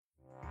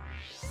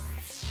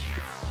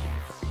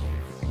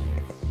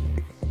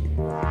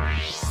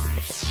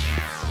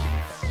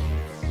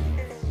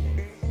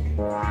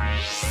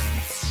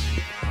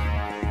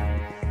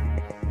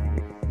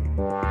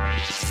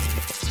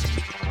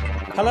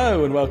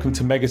Hello and welcome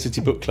to Mega City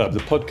Book Club, the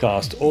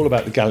podcast all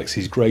about the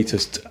galaxy's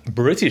greatest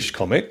British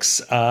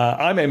comics.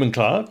 I'm Eamon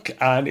Clark,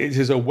 and it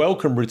is a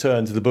welcome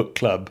return to the book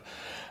club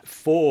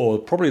for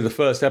probably the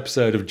first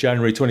episode of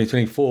January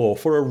 2024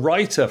 for a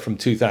writer from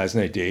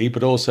 2000 AD,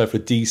 but also for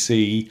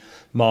DC,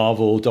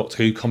 Marvel, Doctor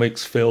Who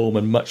comics, film,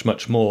 and much,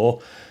 much more.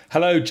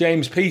 Hello,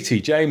 James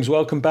Peaty. James,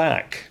 welcome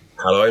back.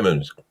 Hello,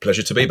 Eamon.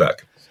 Pleasure to be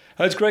back.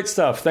 It's great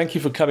stuff. Thank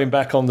you for coming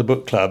back on the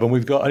book club. And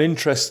we've got an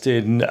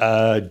interesting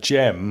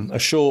gem, a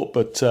short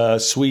but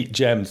sweet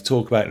gem to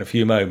talk about in a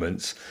few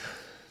moments.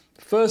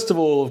 First of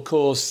all, of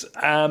course,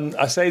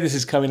 I say this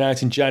is coming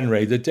out in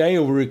January. The day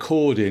we're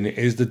recording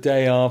is the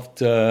day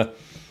after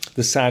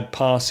the sad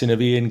passing of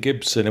Ian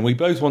Gibson. And we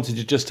both wanted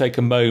to just take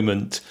a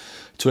moment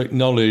to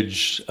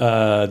acknowledge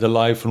the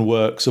life and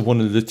works of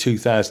one of the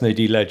 2000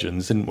 AD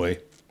legends, didn't we?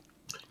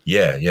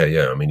 Yeah.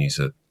 I mean, he's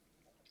a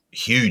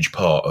huge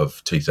part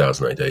of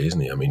 2000 AD, isn't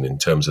he? I mean, in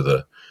terms of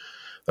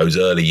those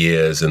early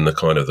years and the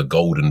kind of the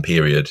golden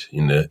period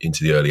into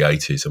the early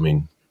 80s. I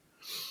mean,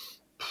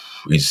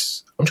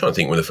 I'm trying to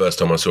think when the first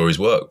time I saw his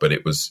work, but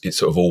it's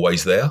sort of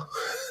always there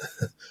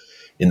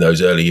in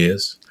those early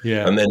years.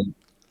 Yeah. And then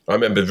I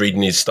remember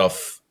reading his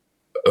stuff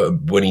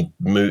when he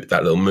moved,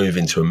 that little move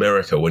into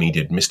America, when he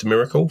did Mr.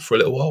 Miracle for a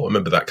little while. I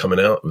remember that coming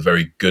out,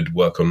 very good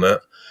work on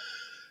that.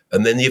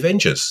 And then the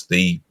Avengers,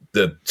 the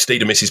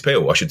Steed and Mrs.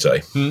 Peel, I should say.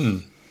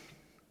 Mm.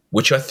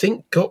 Which I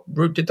think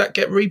did that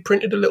get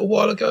reprinted a little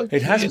while ago?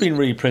 It has been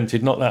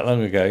reprinted not that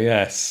long ago,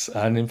 yes.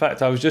 And in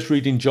fact, I was just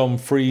reading John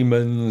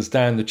Freeman's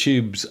Down the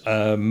Tubes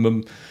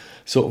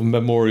sort of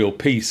memorial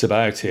piece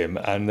about him.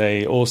 And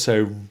they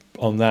also,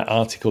 on that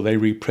article, they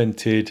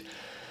reprinted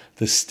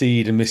the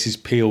Steed and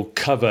Mrs. Peel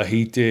cover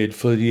he did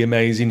for the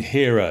Amazing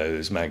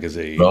Heroes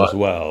magazine as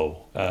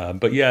well.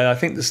 But yeah, I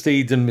think the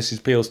Steed and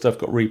Mrs. Peel stuff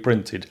got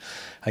reprinted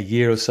a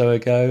year or so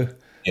ago.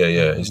 Yeah.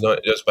 It was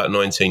about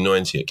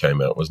 1990 it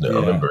came out, wasn't it? Yeah.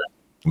 I remember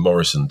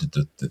Morrison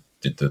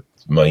did the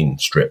main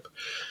strip.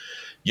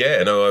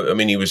 Yeah, no, I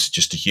mean, he was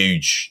just a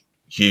huge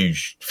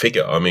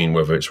figure. I mean,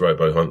 whether it's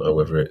Robo Hunter,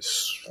 whether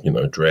it's,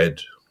 Dread.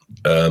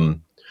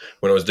 When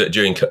I was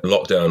during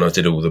lockdown,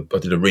 I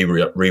did a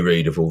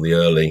reread of all the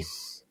early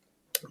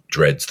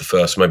Dreads, the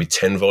first maybe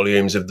 10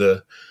 volumes of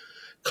the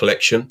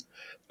collection,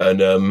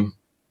 and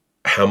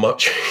how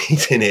much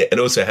he's in it,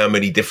 and also how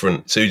many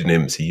different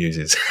pseudonyms he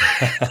uses.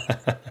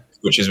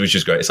 Which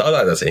is great. So I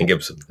like that Ian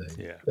Gibson thing.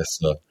 Yeah. But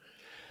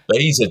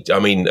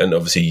and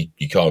obviously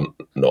you can't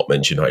not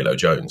mention Halo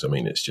Jones. I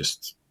mean, it's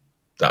just,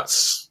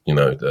 that's,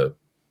 the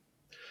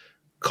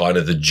kind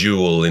of the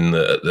jewel in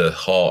the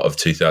heart of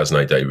 2000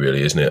 AD,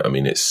 really, isn't it? I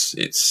mean, it's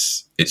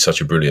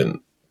such a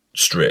brilliant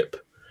strip,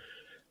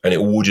 and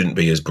it wouldn't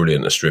be as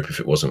brilliant a strip if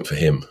it wasn't for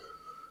him.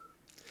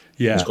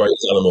 Yeah. As great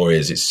as Alan Moore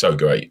is, it's so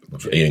great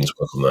for Ian's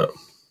work on that.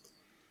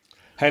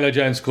 Halo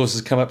Jones, of course,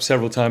 has come up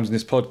several times in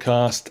this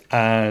podcast,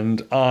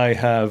 and I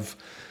have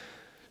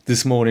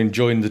this morning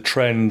joined the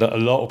trend that a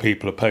lot of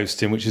people are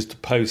posting, which is to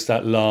post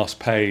that last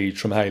page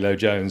from Halo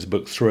Jones,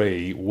 book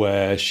 3,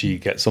 where she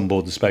gets on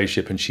board the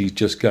spaceship and she's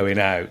just going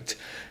out.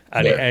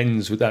 And It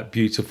ends with that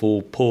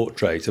beautiful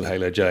portrait of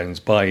Halo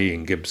Jones by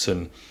Ian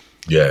Gibson.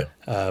 Yeah.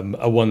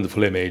 A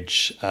wonderful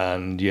image,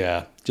 and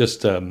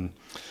just...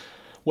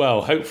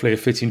 well, hopefully a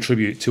fitting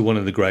tribute to one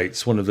of the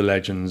greats, one of the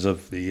legends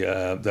of the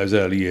those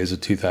early years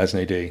of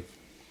 2000 AD.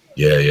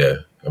 Yeah.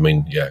 I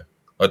mean,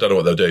 I don't know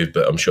what they'll do,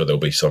 but I'm sure there'll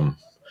be some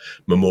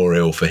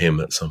memorial for him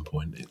at some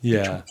point.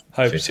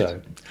 Hope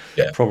so.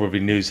 Yeah.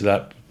 Probably news of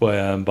that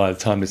by the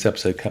time this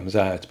episode comes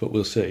out, but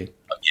we'll see.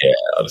 Yeah,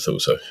 I'd have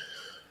thought so.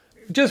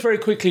 Just very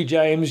quickly,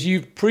 James,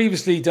 you've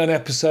previously done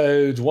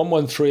episodes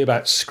 113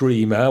 about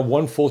Screamer,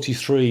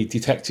 143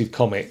 Detective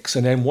Comics,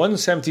 and then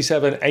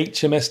 177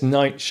 HMS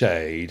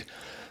Nightshade.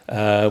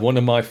 One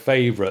of my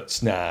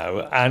favourites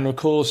now. And, of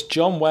course,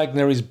 John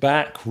Wagner is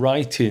back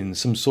writing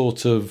some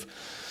sort of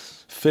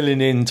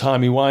filling in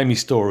timey-wimey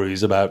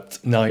stories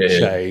about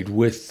Nightshade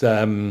with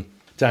Dan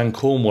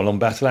Cornwell on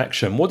Battle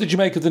Action. What did you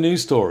make of the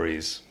news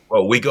stories?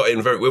 Well, we got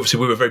in we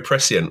were very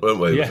prescient, weren't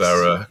we, with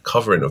our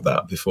covering of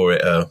that before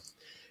it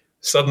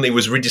suddenly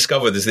was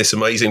rediscovered as this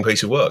amazing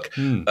piece of work.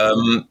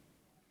 I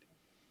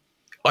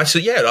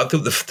thought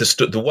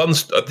the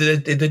ones,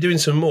 they're doing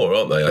some more,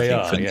 aren't they? They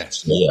are,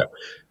 yes. Yeah.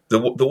 The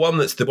one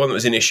that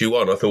was in issue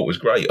 1, I thought was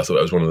great. I thought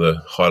that was one of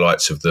the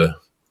highlights of the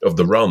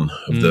run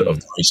of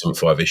the recent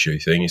 5-issue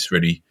thing. It's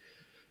really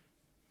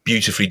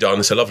beautifully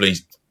done. It's a lovely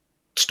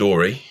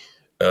story.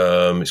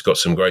 It's got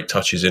some great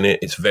touches in it.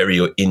 It's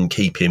very in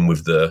keeping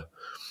with the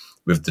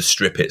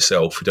strip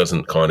itself. It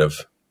doesn't kind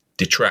of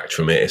detract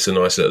from it. It's a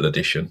nice little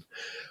addition.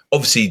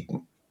 Obviously,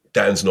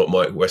 Dan's not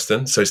Mike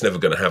Weston, so it's never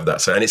going to have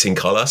that. So, and it's in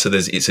colour, so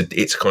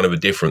it's kind of a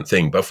different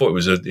thing. But I thought it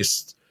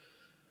was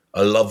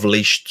a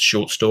lovely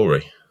short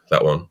story.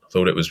 That one, I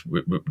thought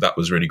that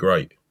was really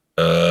great.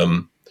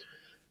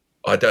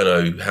 I don't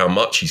know how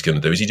much he's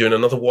going to do. Is he doing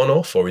another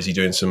one-off, or is he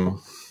doing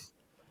some?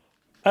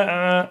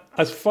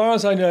 As far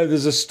as I know,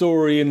 there's a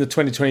story in the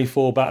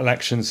 2024 Battle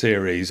Action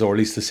series, or at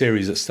least the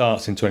series that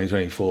starts in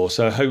 2024.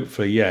 So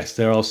hopefully, yes,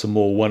 there are some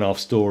more one-off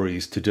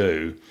stories to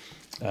do.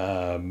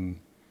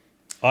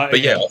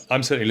 But yeah,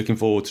 I'm certainly looking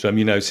forward to them.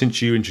 You know,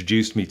 since you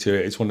introduced me to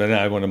it, it's one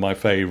of my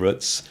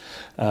favourites.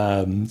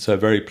 So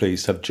very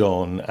pleased to have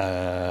John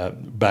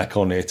back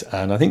on it,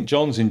 and I think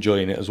John's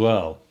enjoying it as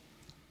well.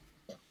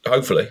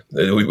 hopefully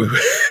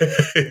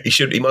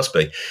he must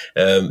be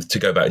to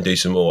go back and do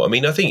some more. I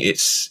mean, I think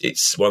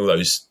it's one of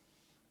those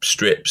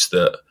strips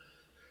that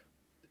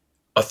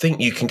I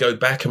think you can go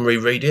back and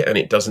reread it and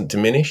it doesn't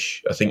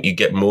diminish. I think you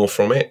get more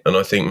from it, and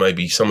I think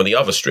maybe some of the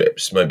other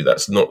strips, maybe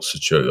that's not so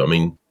true. I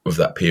mean, of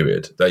that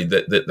period, they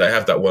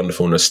have that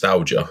wonderful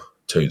nostalgia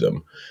to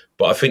them,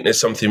 but I think there's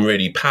something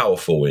really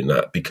powerful in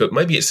that, because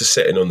maybe it's the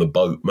setting on the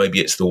boat, maybe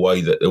it's the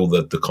way that all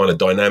the kind of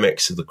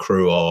dynamics of the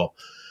crew are,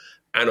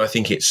 and I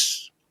think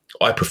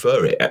I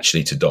prefer it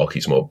actually to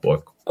Darky's Mob by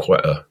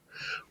quite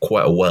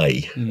a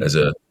way as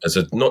a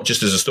not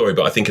just as a story,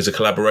 but I think as a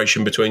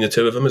collaboration between the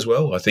two of them as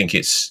well. I think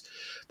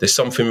there's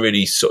something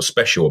really sort of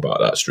special about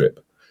that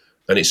strip,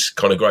 and it's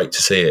kind of great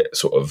to see it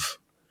sort of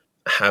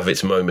have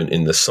its moment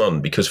in the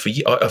sun, because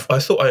I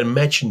thought I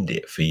imagined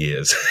it for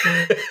years.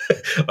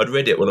 I'd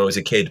read it when I was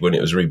a kid when it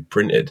was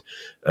reprinted,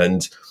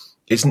 and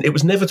it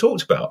was never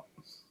talked about.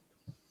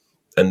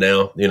 And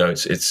now, you know,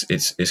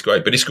 it's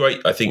great. But it's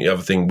great. I think the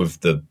other thing with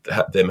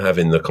them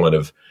having the kind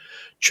of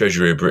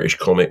treasury of British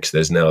comics,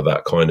 there's now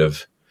that kind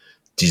of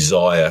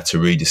desire to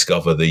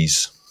rediscover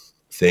these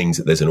things,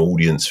 that there's an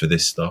audience for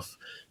this stuff.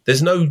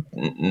 There's no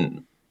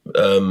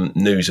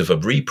news of a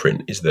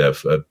reprint, is there,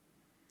 for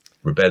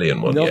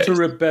Rebellion one? Not a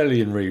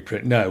Rebellion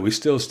reprint. No, we're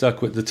still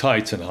stuck with the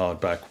Titan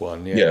hardback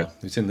one. Yeah.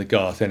 It's in the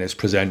Garth Ennis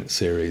Presents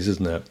series,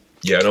 isn't it?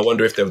 Yeah, and I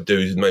wonder if they'll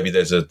do, maybe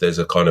there's a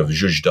kind of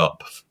zhuzhed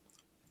up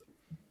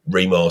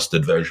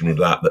remastered version of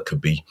that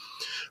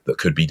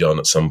could be done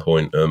at some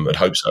point. I'd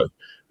hope so,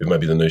 with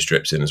maybe the new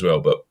strips in as well.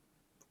 But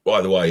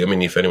by the way, I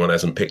mean, if anyone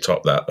hasn't picked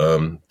up that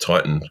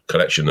Titan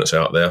collection that's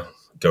out there,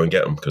 go and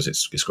get them, because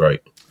it's great.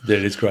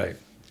 It is great.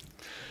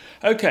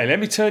 Okay, let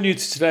me turn you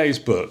to today's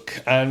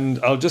book, and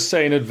I'll just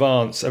say in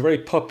advance, a very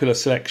popular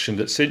selection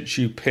that since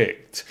you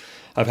picked,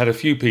 I've had a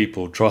few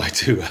people try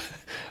to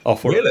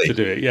offer up to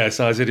do it. Yes,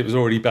 I said it was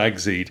already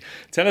Bagseed.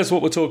 Tell us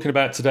what we're talking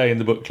about today in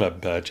the book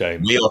club,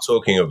 James. We are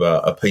talking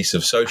about a piece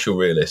of social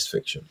realist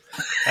fiction.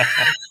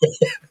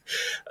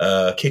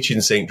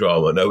 Kitchen sink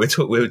drama. No,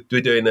 we're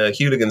doing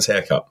Hewligan's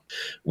Haircut,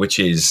 which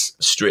is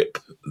a strip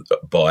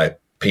by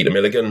Peter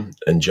Milligan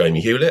and Jamie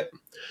Hewlett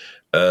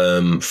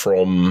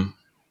from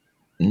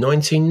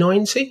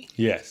 1990?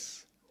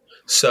 Yes.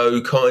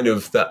 So kind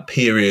of that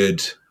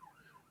period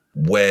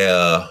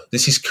where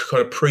this is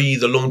kind of pre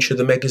the launch of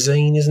the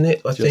magazine, isn't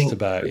it? I think. Just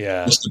about,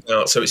 yeah. Just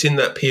about. So it's in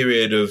that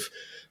period of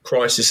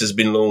Crisis has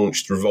been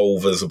launched,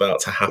 Revolver's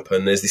about to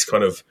happen. There's this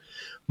kind of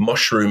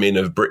mushrooming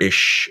of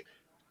British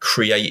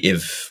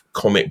creative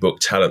comic book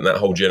talent. That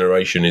whole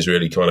generation is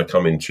really kind of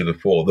coming to the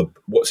fore.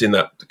 What's in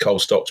that Cole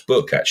Stock's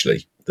book,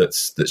 actually,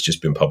 that's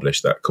just been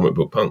published, that Comic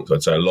Book Punks,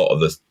 I'd say a lot of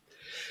this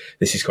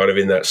is kind of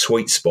in that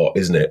sweet spot,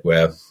 isn't it,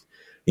 where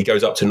he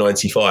goes up to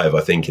 95,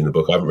 I think, in the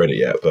book. I haven't read it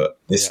yet, but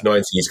this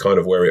 90 is kind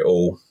of where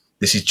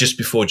this is just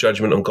before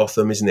Judgment on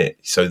Gotham, isn't it?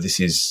 So this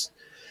is...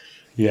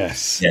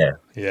 Yes.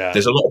 Yeah.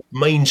 There's a lot of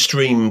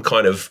mainstream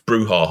kind of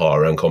brouhaha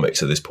around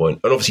comics at this point.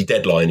 And obviously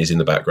Deadline is in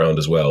the background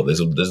as well. There's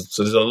a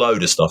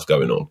load of stuff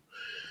going on.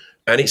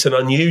 And it's an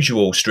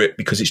unusual strip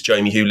because it's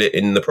Jamie Hewlett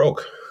in the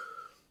prog.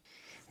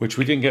 Which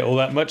we didn't get all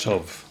that much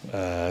of,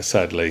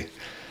 sadly.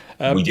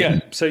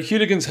 So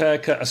Hewligan's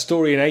Haircut, a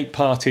story in 8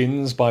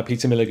 partings by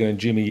Peter Milligan and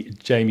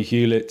Jamie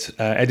Hewlett,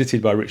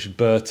 edited by Richard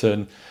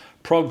Burton.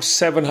 Prog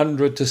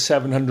 700 to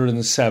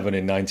 707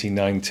 in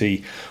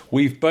 1990.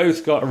 We've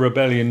both got a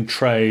Rebellion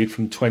trade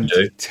from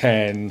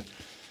 2010.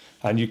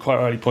 And you quite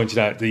rightly pointed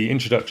out the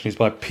introduction is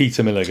by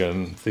Peter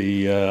Milligan.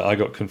 I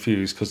got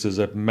confused because there's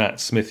a Matt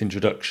Smith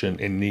introduction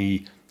in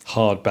the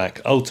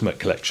hardback Ultimate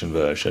Collection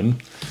version.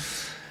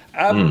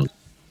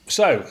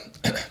 So,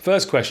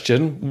 first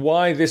question,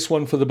 why this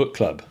one for the book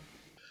club?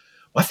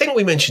 I think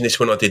we mentioned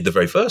this when I did the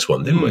very first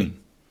one, didn't we?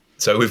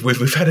 So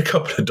we've had a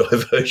couple of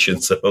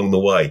diversions along the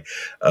way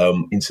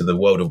into the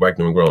world of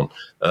Wagner and Grant.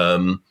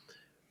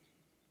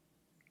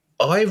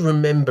 I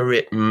remember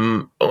it.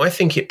 I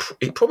think it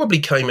probably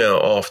came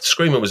out after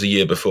Screamer was a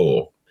year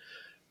before.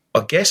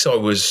 I guess I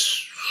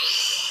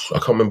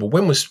can't remember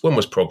when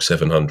was Prog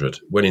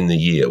 700. When in the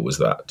year was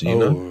that? Do you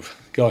know?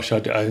 Gosh,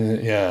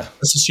 yeah.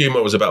 Let's assume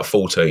I was about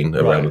 14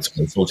 around the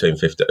time, 14,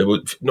 15.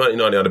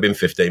 1990, I'd have been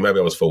 15. Maybe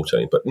I was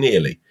 14, but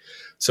nearly.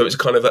 So it's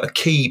kind of a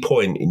key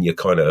point in your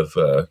kind of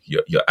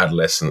your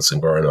adolescence and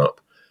growing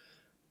up.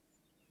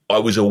 I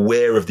was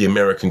aware of the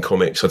American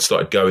comics. I'd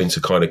started going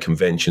to kind of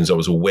conventions. I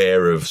was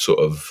aware of sort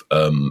of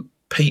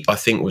Pete, I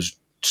think, was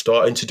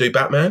starting to do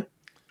Batman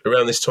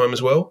around this time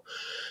as well.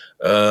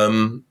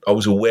 I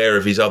was aware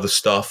of his other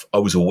stuff. I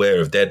was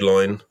aware of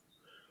Deadline.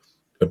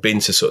 I'd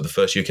been to sort of the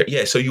first UK.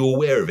 Yeah, so you're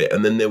aware of it.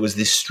 And then there was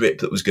this strip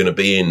that was going to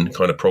be in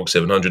kind of Prog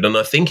 700. And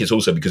I think it's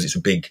also because it's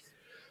a big...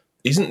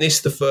 Isn't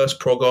this the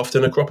first prog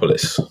after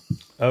Necropolis?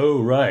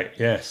 Oh, right,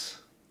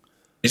 yes.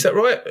 Is that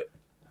right?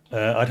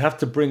 I'd have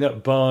to bring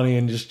up Barney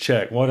and just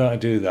check. Why don't I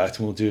do that?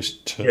 And we'll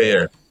just...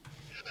 Yeah.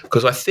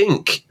 Because I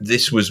think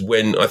this was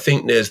when, I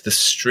think there's the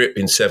strip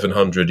in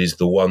 700 is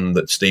the one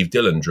that Steve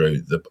Dillon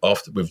drew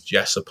after with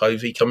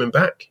Jasopovi coming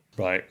back.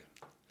 Right.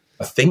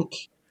 I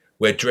think,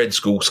 where Dread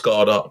School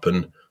scarred up.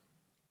 And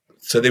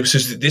so this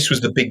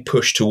was the big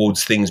push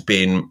towards things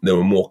being, there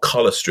were more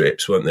colour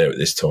strips, weren't there, at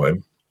this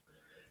time?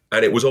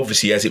 And it was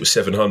obviously, as it was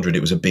 700, it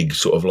was a big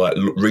sort of like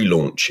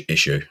relaunch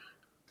issue.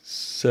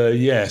 So,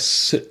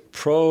 yes,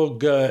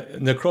 Prague,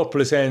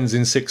 Necropolis ends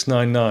in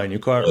 699,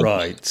 you're quite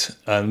right.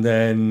 And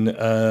then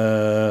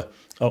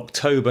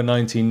October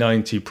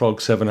 1990, Prague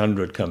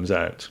 700 comes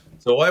out.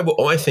 So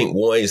I think,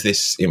 why is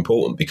this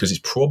important? Because it's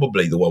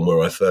probably the one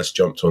where I first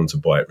jumped on to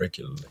buy it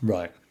regularly.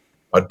 Right.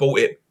 I'd bought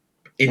it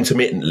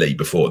intermittently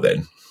before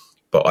then,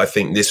 but I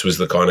think this was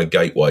the kind of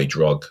gateway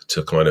drug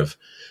to kind of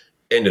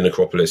end of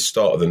Necropolis,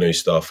 start of the new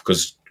stuff,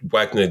 because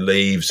Wagner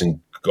leaves and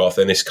Garth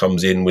Ennis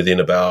comes in within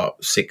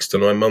about 6 to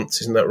 9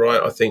 months, isn't that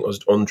right? I think I was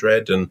on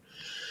Dread and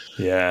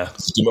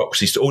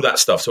Democracy, all that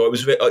stuff. So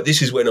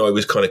this is when I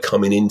was kind of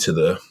coming into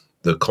the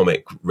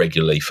comic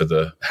regularly for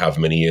the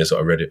however many years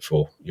I read it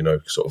for,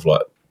 sort of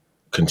like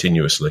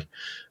continuously.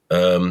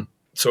 So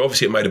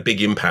obviously it made a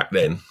big impact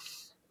then.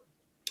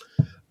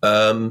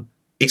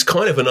 It's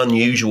kind of an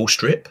unusual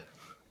strip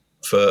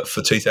for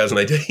 2000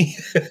 AD.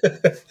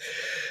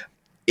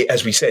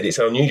 As we said, it's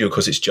unusual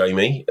because it's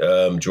Jamie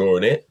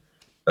drawing it.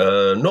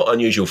 Not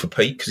unusual for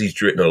Pete because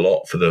he's written a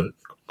lot for the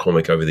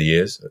comic over the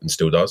years and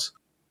still does.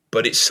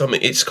 But it's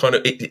something. It's kind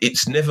of.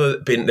 It's never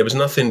been. There was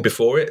nothing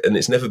before it, and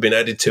it's never been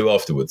added to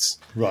afterwards.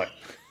 Right.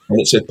 And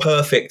it's a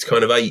perfect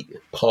kind of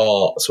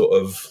 8-part sort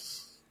of,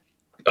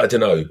 I don't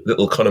know,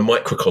 little kind of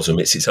microcosm.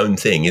 It's its own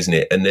thing, isn't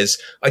it? And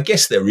I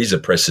guess there is a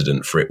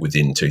precedent for it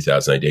within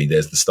 2000 AD.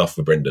 There's the stuff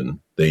for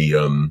Brendan. Is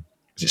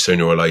it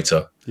Sooner or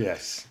Later?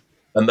 Yes.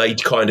 And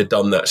they'd kind of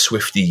done that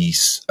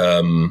Swifties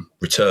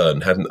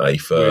return, hadn't they?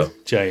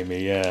 With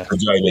Jamie, yeah. For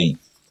Jamie.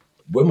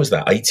 When was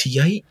that?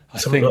 88? I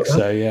think like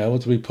so, yeah.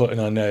 What did we put in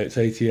our notes?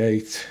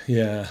 88,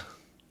 yeah.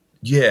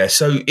 Yeah,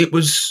 so it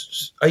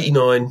was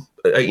 89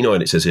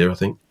 it says here, I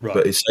think. Right.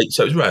 But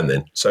so it was around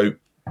then. So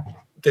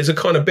there's a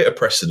kind of bit of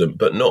precedent,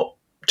 but not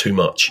too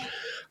much.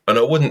 And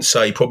I wouldn't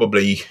say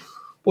probably,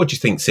 what do you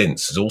think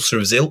since? Ulcer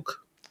of Zilk?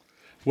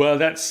 Well,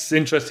 that's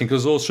interesting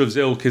because Ulcer of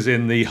Zilk is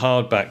in the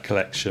hardback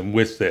collection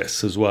with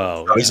this as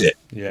well. Oh, is it?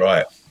 Yeah.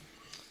 Right.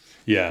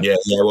 Yeah. Yeah,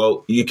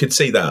 well, you could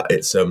see that.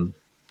 It's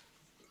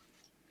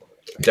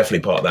definitely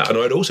part of that. And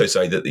I'd also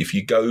say that if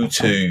you go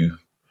to...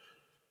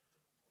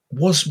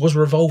 Was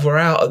Revolver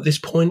out at this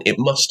point? It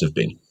must have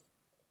been.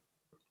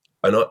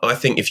 And I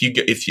think if you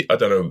I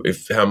don't know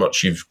how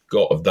much you've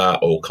got of that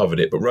or covered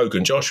it, but Rogue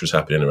and Josh was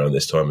happening around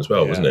this time as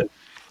well, wasn't it?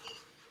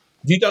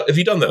 Have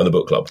you done that on the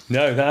book club?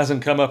 No, that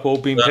hasn't come up or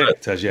been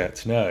picked as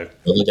yet. No.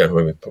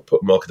 Okay,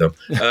 put a marker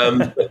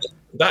down.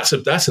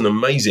 That's an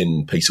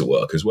amazing piece of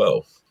work as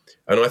well,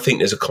 and I think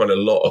there's a kind of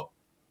lot of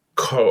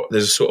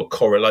there's a sort of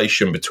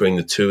correlation between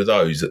the two of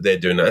those that they're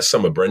doing. That's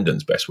some of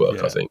Brendan's best work.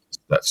 Yeah. I think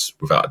that's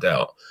without a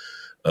doubt.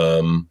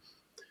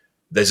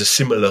 There's a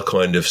similar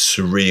kind of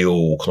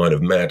surreal, kind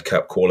of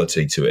madcap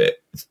quality to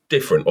it. It's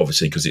different,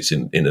 obviously, because it's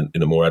in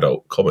a more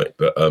adult comic,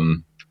 but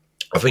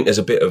I think there's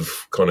a bit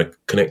of kind of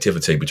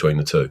connectivity between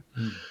the two.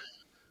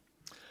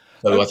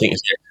 So I think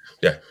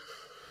yeah.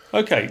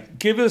 Okay,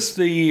 give us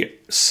the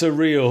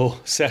surreal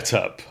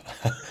setup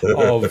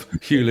of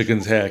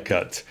Hewligan's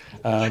haircut.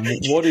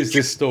 What is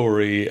this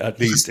story, at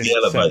least in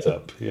the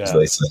setup? Yeah. So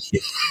they say.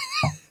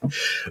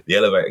 The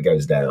elevator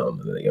goes down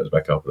and then it goes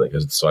back up and then it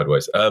goes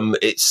sideways.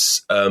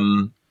 It's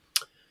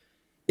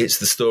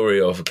the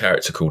story of a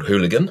character called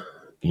Hewligan,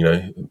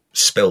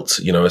 spelt,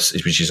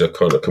 which is a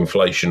kind of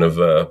conflation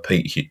of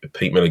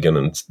Pete Milligan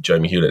and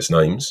Jamie Hewlett's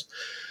names.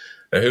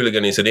 Now,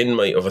 Hewligan is an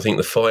inmate of, I think,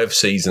 the 5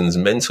 Seasons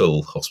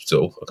mental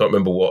hospital. I can't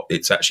remember what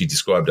it's actually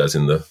described as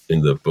in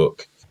the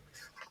book.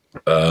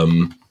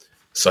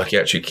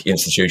 Psychiatric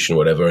institution or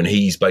whatever, and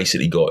he's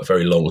basically got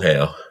very long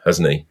hair,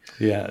 hasn't he?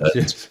 Yeah.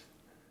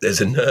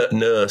 There's a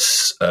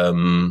nurse.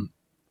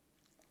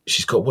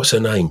 She's got, what's her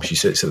name? She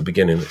says at the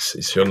beginning.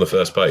 It's on the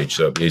first page,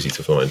 so it'll be easy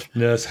to find.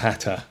 Nurse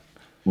Hatter.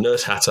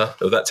 Nurse Hatter.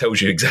 Oh, that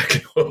tells you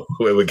exactly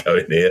where we're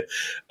going here.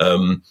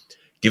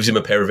 Gives him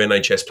a pair of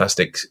NHS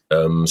plastic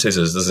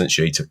scissors, doesn't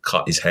she, to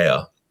cut his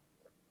hair.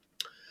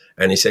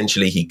 And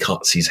essentially he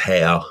cuts his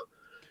hair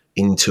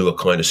into a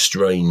kind of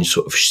strange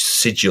sort of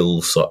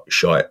sigil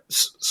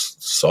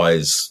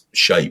size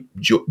shape,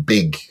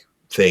 big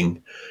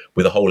thing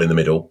with a hole in the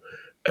middle.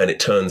 And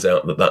it turns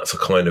out that that's a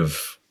kind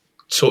of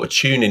sort of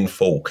tuning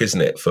fork,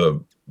 isn't it,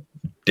 for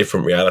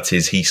different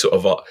realities. He sort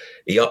of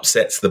he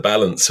upsets the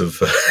balance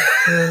of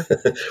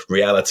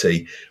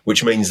reality,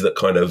 which means that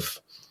kind of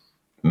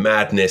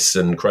madness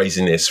and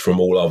craziness from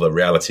all other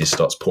realities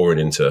starts pouring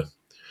into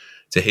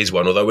his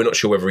one. Although we're not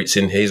sure whether it's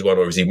in his one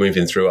or is he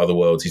moving through other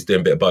worlds. He's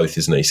doing a bit of both,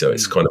 isn't he? So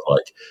it's kind of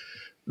like,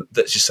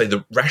 let's just say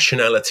the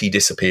rationality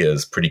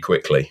disappears pretty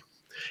quickly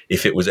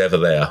if it was ever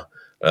there.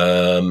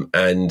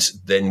 And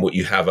then what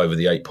you have over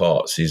the 8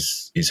 parts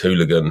is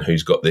Hewligan,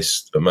 who's got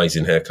this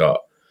amazing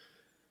haircut,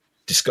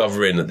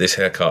 discovering that this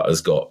haircut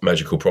has got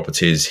magical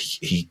properties.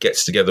 He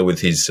gets together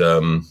with his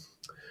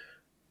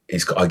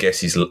I guess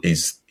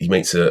he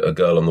meets a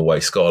girl on the way,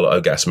 Scarlet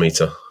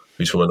O'Gasmeter,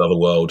 who's from another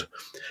world,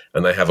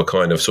 and they have a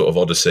kind of sort of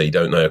odyssey,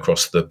 don't they,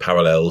 across the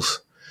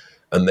parallels.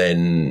 And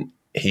then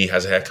he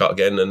has a haircut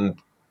again, and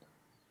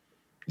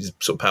his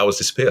sort of powers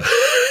disappear.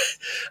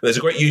 There's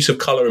a great use of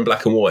colour in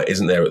black and white,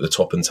 isn't there, at the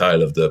top and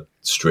tail of the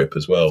strip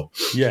as well?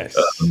 Yes.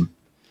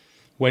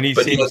 When he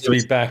seems to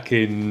be back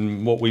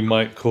in what we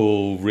might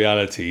call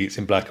reality, it's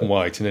in black and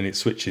white, and then it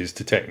switches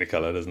to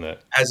Technicolor, doesn't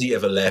it? Has he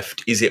ever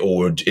left? Is it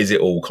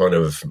all kind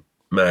of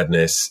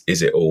madness?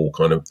 Is it all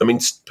kind of... I mean,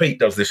 Pete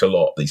does this a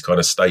lot, these kind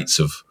of states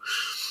of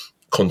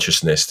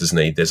consciousness, doesn't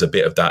he? There's a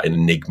bit of that in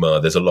Enigma.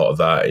 There's a lot of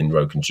that in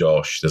Rogue and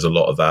Josh. There's a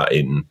lot of that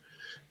in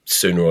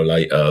Sooner or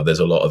Later. There's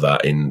a lot of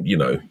that in, you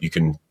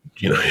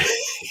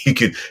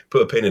could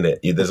put a pin in it.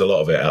 There's a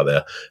lot of it out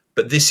there.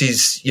 But this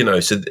is,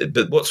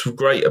 but what's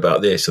great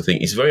about this, I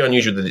think, it's very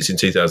unusual that it's in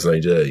 2000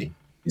 AD.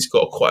 It's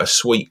got quite a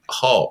sweet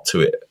heart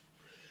to it.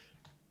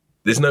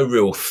 There's no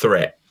real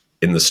threat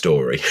in the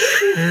story.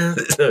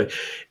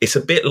 It's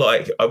a bit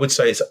like, I would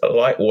say it's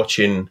like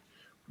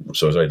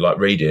like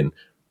reading,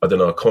 I don't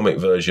know, a comic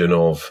version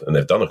of, and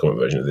they've done a comic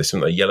version of this,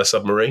 haven't they? Yellow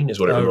Submarine is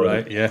what it reminded me.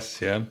 Right,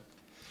 yes, yeah.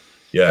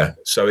 Yeah,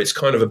 so it's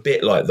kind of a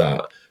bit like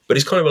that. But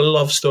it's kind of a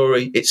love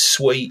story. It's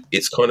sweet.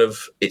 It's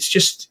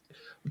just...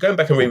 Going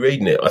back and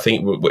rereading it, I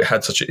think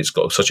it's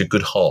got such a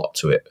good heart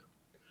to it.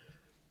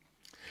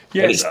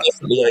 Yes, and it's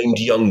definitely aimed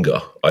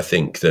younger, I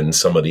think, than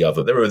some of the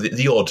other. There's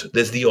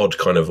the odd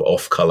kind of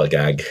off-colour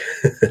gag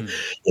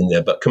in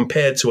there, but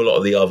compared to a lot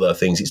of the other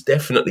things, it's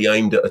definitely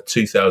aimed at a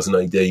 2000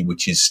 AD,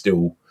 which is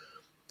still,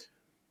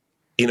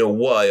 in a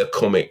way, a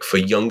comic for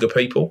younger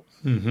people,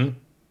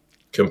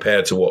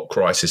 compared to what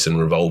Crisis and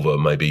Revolver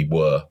maybe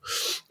were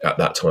at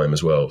that time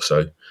as well.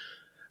 So,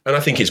 and I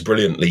think it's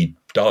brilliantly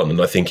done,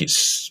 and I think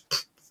it's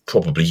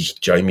probably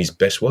Jamie's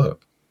best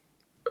work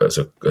as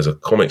a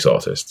comics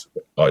artist,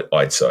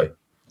 I'd say.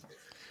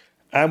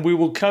 And we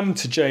will come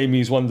to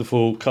Jamie's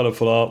wonderful,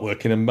 colourful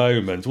artwork in a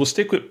moment. We'll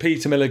stick with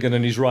Peter Milligan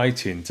and his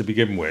writing to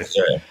begin with.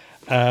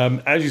 Yeah.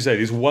 As you say,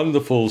 this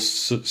wonderful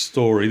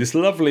story, this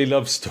lovely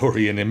love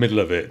story in the middle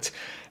of it,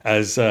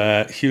 as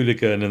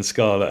Hewligan and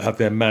Scarlet have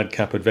their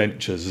madcap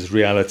adventures as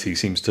reality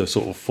seems to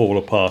sort of fall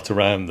apart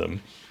around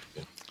them.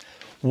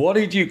 What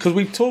did you... Because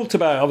we've talked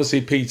about, obviously,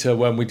 Peter,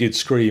 when we did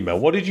Screamer.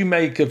 What did you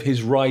make of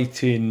his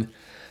writing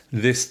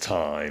this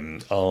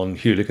time on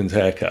Hewligan's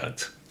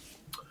haircut?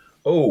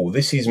 Oh,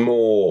 this is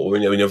more... I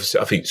mean, obviously,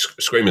 I think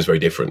Screamer's very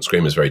different.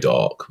 Screamer's very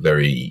dark,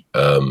 very...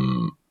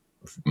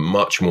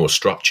 much more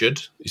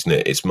structured, isn't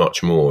it? It's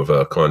much more of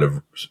a kind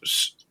of...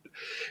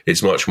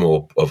 It's much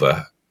more of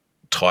a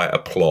tighter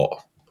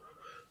plot.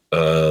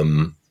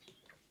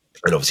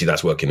 And obviously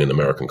that's working in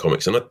American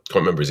comics. And I can't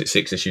remember, is it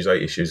 6 issues,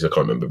 8 issues? I can't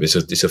remember. But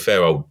it's a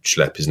fair old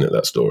schlep, isn't it,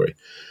 that story?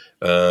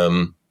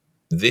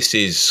 This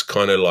is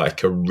kind of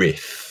like a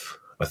riff.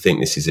 I think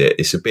this is it.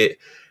 It's a bit...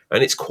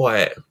 And it's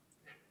quite...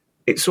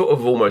 It's sort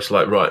of almost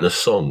like writing a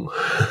song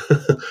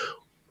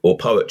or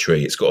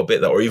poetry. It's got a bit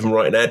of that, or even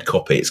writing ad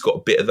copy. It's got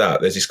a bit of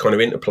that. There's this kind of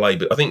interplay.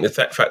 But I think the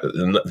fact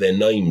that their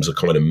names are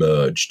kind of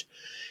merged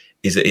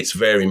is that it's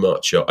very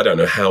much... I don't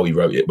know how he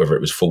wrote it, whether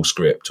it was full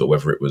script or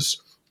whether it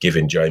was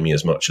giving Jamie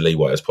as much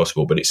leeway as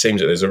possible, but it seems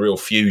that there's a real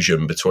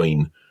fusion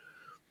between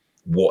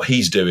what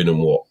he's doing and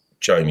what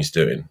Jamie's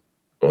doing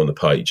on the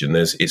page, and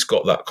it's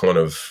got quite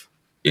of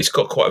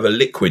a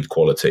liquid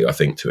quality, I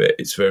think, to it.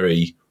 It's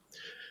very...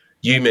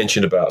 You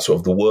mentioned about sort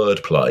of the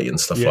wordplay and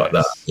stuff like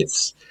that.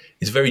 It's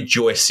very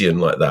Joycean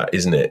like that,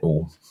 isn't it?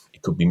 Or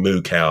it could be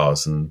moo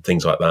cows and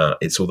things like that.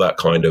 It's all that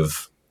kind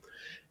of...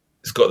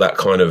 It's got that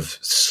kind of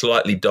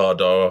slightly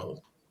Dada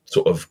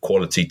sort of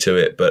quality to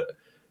it, but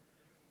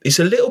it's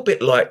a little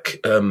bit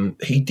like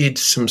he did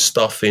some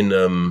stuff in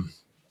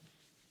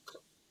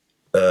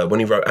when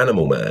he wrote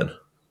Animal Man.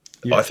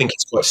 Yeah. I think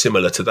it's quite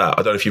similar to that.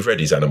 I don't know if you've read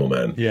his Animal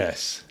Man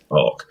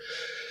arc.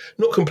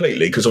 Not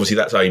completely, because obviously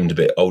that's aimed a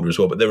bit older as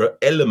well, but there are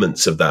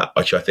elements of that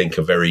which I think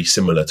are very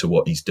similar to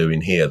what he's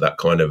doing here, that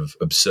kind of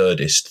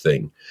absurdist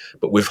thing.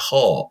 But with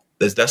heart,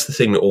 that's the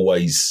thing that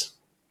always,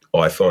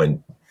 I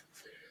find,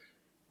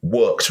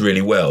 works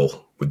really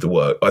well with the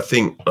work. I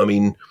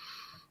mean,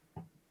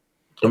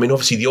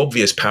 obviously, the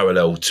obvious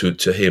parallel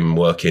to him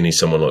working is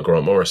someone like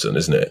Grant Morrison,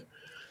 isn't it?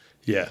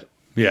 Yeah.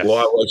 Yeah. Well,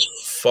 I always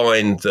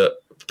find that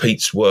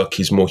Pete's work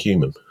is more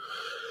human.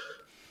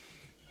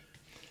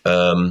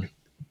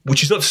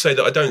 Which is not to say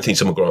that I don't think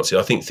some of Grant's...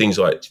 I think things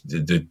like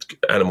the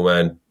Animal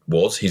Man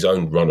was his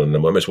own run on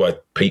Animal Man. That's why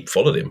Pete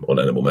followed him on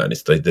Animal Man.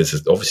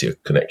 There's obviously a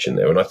connection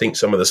there. And I think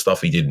some of the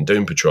stuff he did in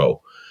Doom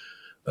Patrol,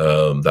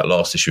 that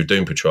last issue of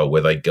Doom Patrol,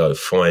 where they go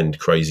find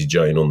Crazy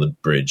Jane on the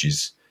bridge,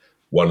 is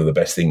one of the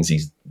best things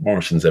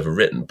Morrison's ever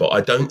written. But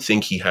I don't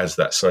think he has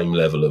that same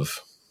level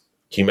of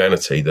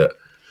humanity that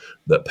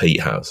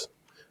Pete has,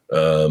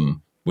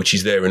 which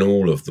is there in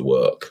all of the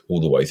work, all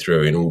the way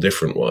through, in all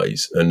different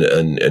ways. And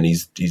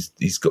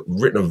he's got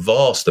written a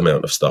vast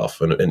amount of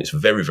stuff, and it's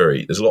very,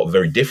 very... There's a lot of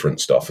very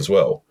different stuff as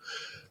well.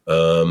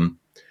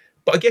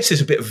 But I guess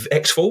there's a bit of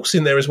X-Force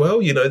in there as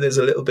well. There's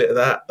a little bit of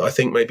that, I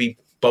think, maybe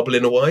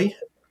bubbling away.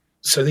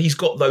 So he's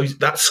got those.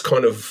 That's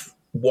kind of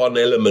one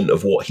element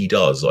of what he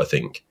does, I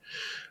think.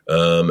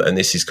 And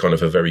this is kind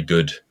of a very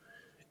good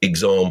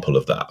example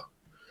of that.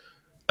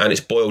 And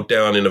it's boiled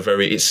down in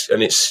it's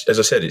as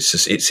I said, it's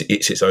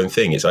its own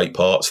thing. It's 8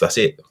 parts. That's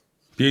it.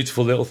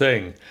 Beautiful little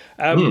thing.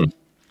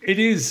 It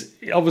is,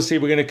 obviously,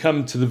 we're going to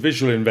come to the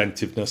visual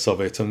inventiveness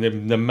of it and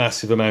the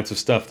massive amount of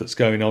stuff that's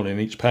going on in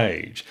each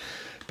page.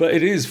 But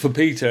it is, for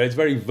Peter, it's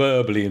very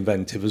verbally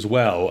inventive as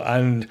well.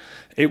 And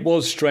it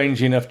was,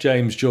 strangely enough,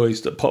 James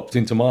Joyce that popped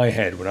into my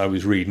head when I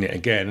was reading it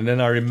again. And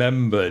then I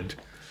remembered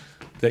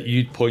that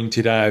you'd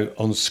pointed out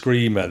on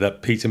Screamer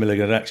that Peter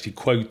Milligan had actually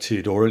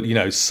quoted or,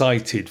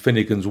 cited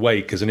Finnegan's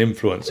Wake as an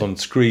influence on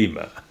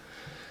Screamer.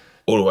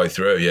 All the way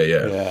through,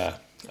 yeah.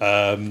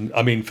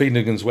 Yeah.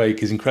 Finnegan's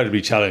Wake is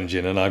incredibly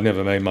challenging and I've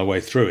never made my way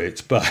through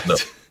it, but no.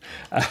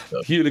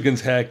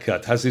 Hewligan's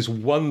Haircut has this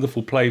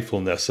wonderful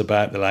playfulness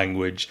about the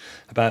language,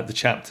 about the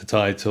chapter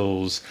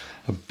titles,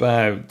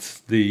 about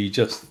the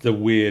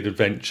weird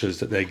adventures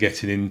that they're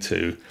getting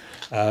into.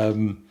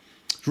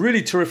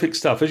 Really terrific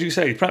stuff. As you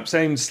say, perhaps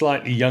aimed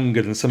slightly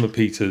younger than some of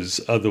Peter's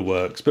other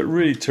works, but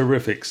really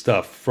terrific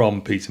stuff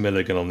from Peter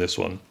Milligan on this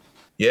one.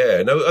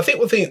 Yeah, no, I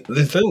think the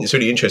thing that's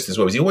really interesting as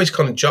well is he always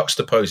kind of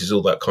juxtaposes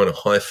all that kind of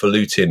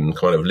highfalutin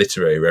kind of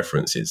literary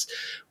references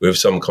with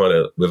some kind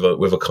of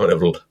with a kind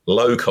of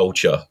low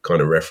culture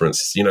kind of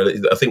reference.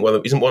 I think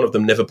isn't one of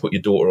them "Never Put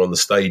Your Daughter on the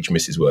Stage,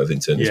 Mrs.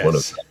 Worthington"? Is one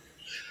of them.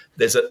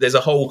 There's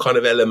a whole kind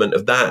of element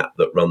of that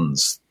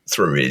runs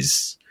through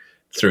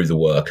the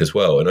work as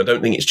well, and I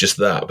don't think it's just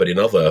that, but in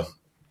other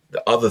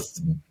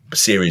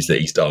series that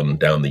he's done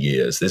down the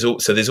years, there's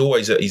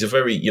always he's a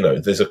very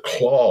there's a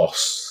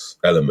class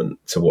element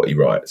to what he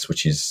writes,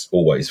 which is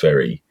always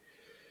very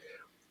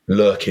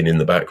lurking in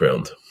the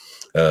background.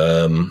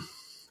 And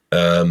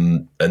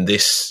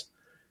he's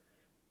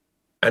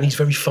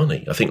very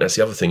funny. I think that's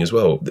the other thing as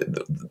well.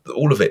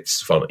 All of it's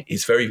funny.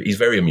 He's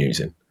very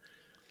amusing.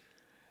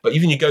 But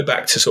even you go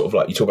back to sort of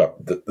like you talk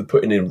about the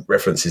putting in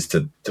references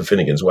to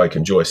Finnegan's Wake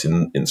and Joyce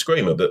in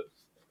Screamer. But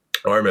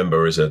I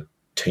remember as a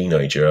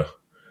teenager,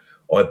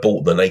 I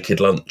bought The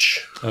Naked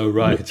Lunch. Oh,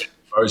 right.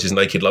 Rose's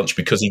Naked Lunch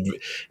because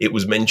it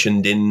was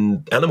mentioned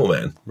in Animal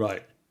Man.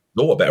 Right.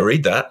 Oh, I better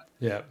read that.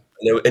 Yeah.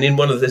 And in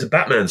there's a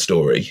Batman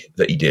story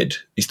that he did.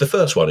 It's the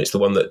first one. It's the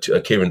one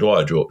that Kieran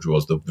Dwyer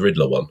draws, the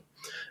Riddler one,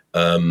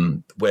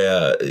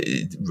 where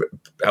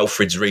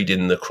Alfred's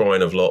reading The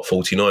Crying of Lot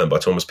 49 by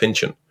Thomas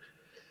Pynchon.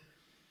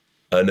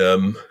 And,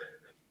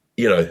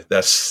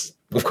 that's,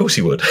 of course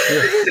he would.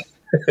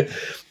 Yeah.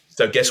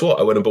 So guess what?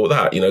 I went and bought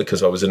that,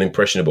 because I was an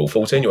impressionable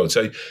 14-year-old.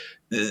 So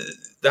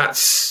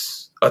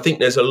I think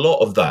there's a lot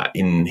of that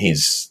in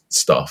his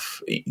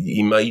stuff.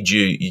 He made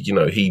you,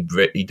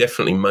 he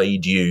definitely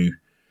made you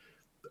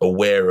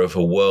aware of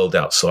a world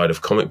outside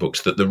of comic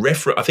books. That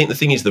I think the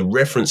thing is the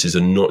references are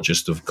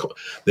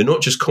they're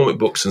not just comic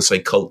books and say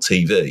cult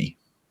TV,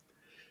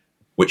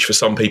 which for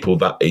some people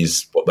that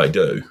is what they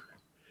do.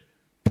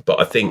 But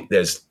I think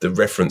there's the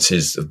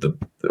references of the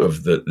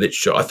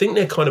literature. I think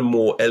they're kind of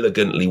more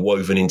elegantly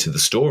woven into the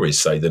stories,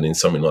 say, than in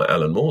something like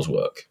Alan Moore's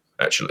work,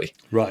 actually.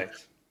 Right.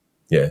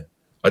 Yeah.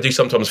 I do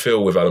sometimes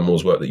feel with Alan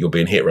Moore's work that you're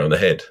being hit around the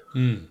head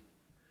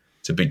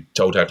to be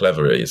told how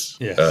clever it is,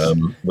 yes.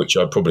 Which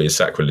I probably is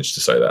sacrilege to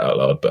say that out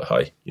loud, but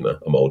hey,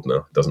 I'm old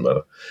now. It doesn't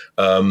matter.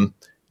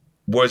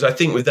 Whereas I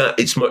think with that,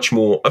 it's much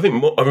more, I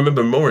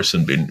remember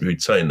Morrison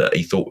saying that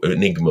he thought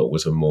Enigma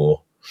was a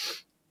more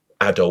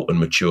adult and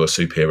mature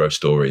superhero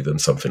story than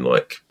something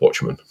like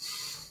Watchmen.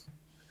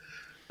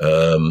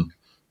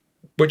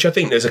 Which I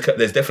think there's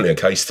definitely a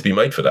case to be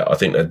made for that. I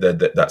think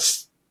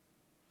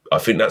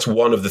that's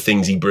one of the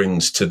things he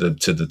brings to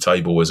the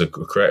table as a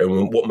creator,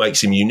 and what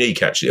makes him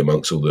unique actually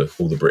amongst all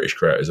the British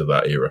creators of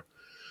that era.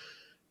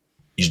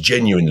 He's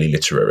genuinely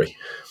literary.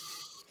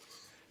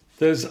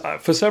 There's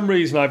for some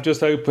reason I've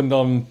just opened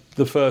on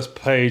the first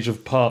page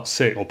of part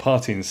 6 or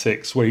part in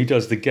 6 where he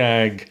does the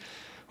gag,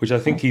 which I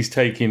think he's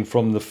taking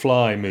from the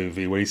Fly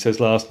movie, where he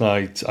says, "Last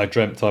night I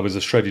dreamt I was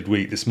a shredded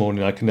wheat. This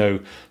morning I can no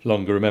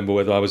longer remember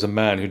whether I was a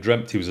man who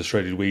dreamt he was a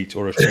shredded wheat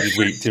or a shredded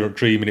wheat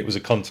dreaming it was a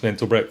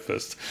continental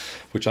breakfast,"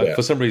 which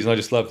for some reason I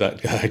just love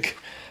that gag.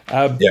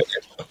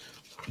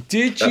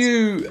 Did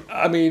you,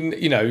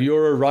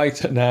 you're a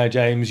writer now,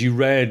 James. You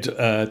read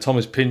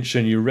Thomas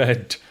Pynchon, you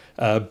read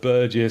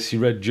Burgess, you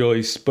read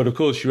Joyce, but of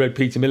course you read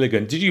Peter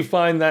Milligan. Did you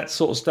find that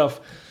sort of stuff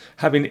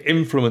having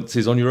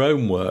influences on your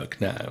own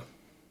work now?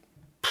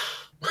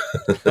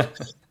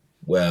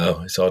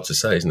 Well, it's hard to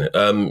say, isn't it?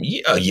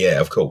 Yeah,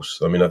 of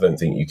course. I mean, I don't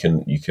think you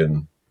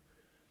can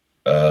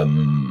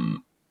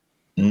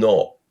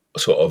not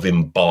sort of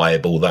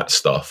imbibe all that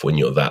stuff when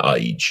you're that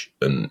age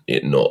and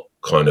it not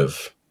kind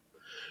of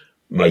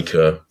make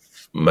a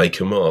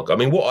mark. I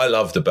mean, what I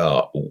loved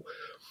about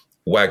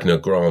Wagner,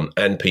 Grant,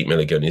 and Pete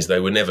Milligan is they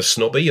were never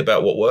snobby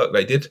about what work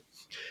they did.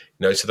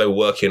 So they were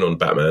working on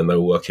Batman. They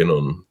were working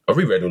on. I've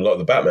reread a lot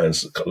of the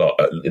Batmans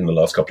in the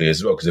last couple of years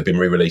as well because they've been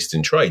re-released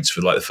in trades for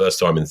like the first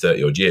time in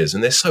 30 odd years,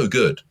 and they're so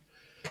good,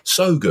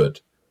 so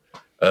good.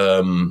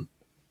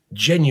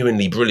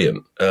 Genuinely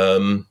brilliant.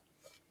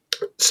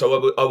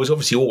 So I was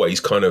obviously always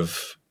kind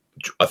of,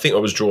 I think I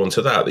was drawn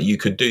to that you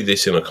could do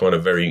this in a kind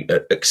of very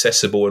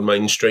accessible and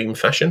mainstream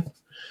fashion.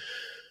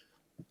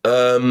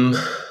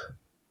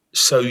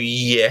 So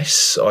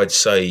yes, I'd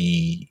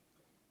say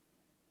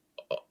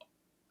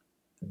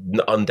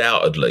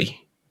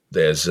undoubtedly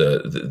there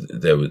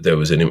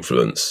was an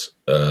influence.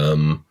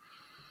 But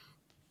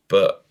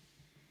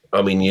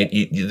I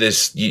mean,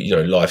 there's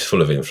life's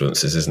full of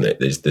influences, isn't it?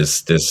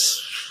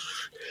 There's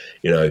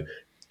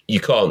you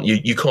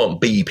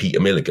can't be Peter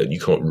Milligan. You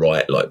can't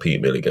write like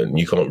Peter Milligan.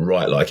 You can't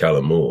write like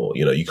Alan Moore.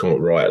 You can't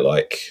write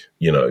like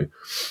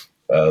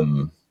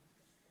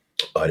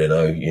I don't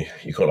know.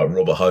 You can't like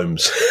Robert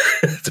Holmes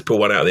to pull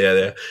one out of the air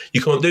there.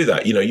 You can't do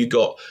that. You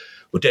got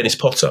Dennis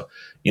Potter.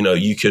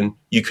 You can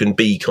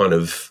be kind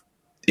of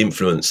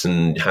influenced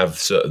and have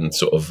certain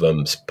sort of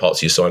parts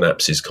of your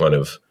synapses kind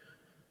of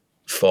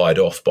fired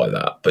off by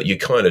that. But you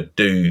kind of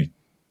do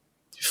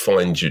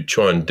try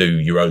and do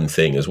your own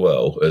thing as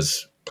well,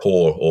 as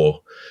poor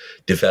or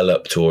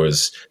developed or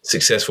as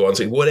successful,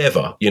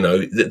 whatever.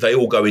 They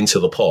all go into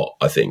the pot,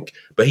 I think.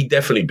 But he's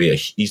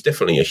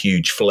definitely a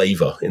huge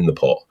flavour in the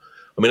pot.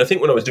 I mean, I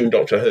think when I was doing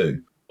Doctor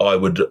Who, I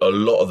would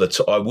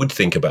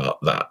think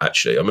about that,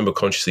 actually. I remember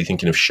consciously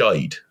thinking of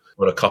Shade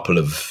on a couple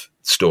of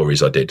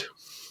stories I did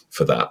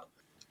for that.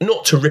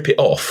 Not to rip it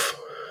off,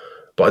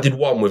 but I did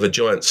one with a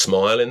giant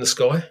smile in the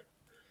sky.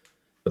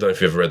 I don't know if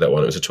you've ever read that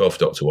one. It was a 12th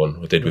Doctor one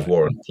I did with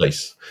Warren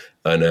Place.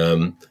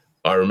 And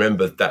I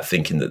remember that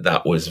thinking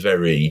that was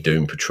very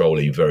Doom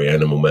Patrol-y, very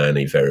Animal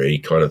Man-y, very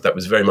kind of, that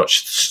was very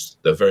much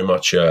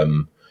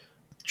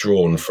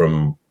drawn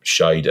from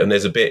Shade. And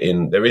there's a bit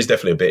in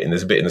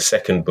the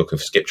second book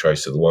of Skip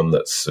Tracer, the one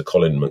that's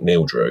Colin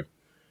McNeil drew.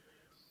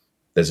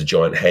 There's a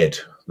giant head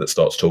that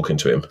starts talking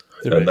to him.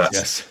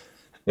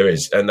 There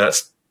is. And I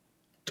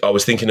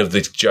was thinking of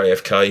the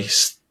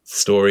JFK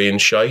story in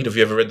Shade. Have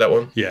you ever read that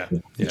one? Yeah.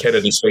 The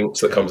Kennedy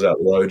Sphinx that comes out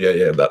the road.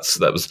 Yeah.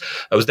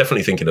 I was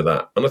definitely thinking of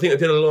that. And I think I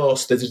did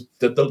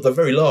the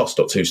very last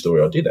Doctor Who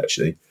story I did,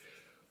 actually.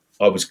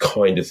 I was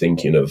kind of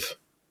thinking of,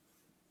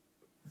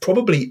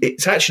 probably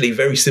it's actually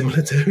very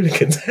similar to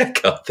Hewligan's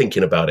haircut,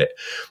 thinking about it.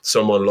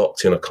 Someone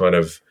locked in a kind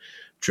of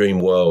dream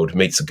world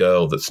meets a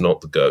girl that's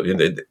not the girl.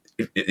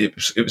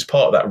 It was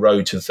part of that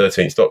Road to the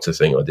 13th Doctor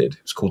thing I did.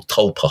 It was called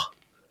Tulpa,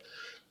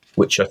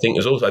 which I think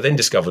was also, I then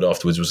discovered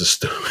afterwards is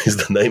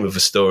the name of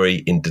a story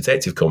in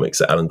Detective Comics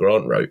that Alan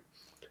Grant wrote,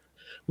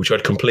 which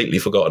I'd completely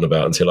forgotten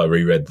about until I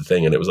reread the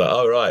thing, and it was like,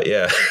 oh, right,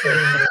 yeah.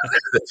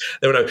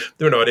 There were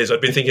no ideas. I'd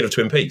been thinking of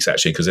Twin Peaks,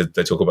 actually, because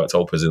they talk about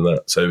tulpas in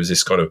that. So it was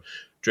this kind of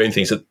dream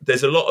thing. So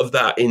there's a lot of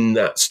that in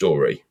that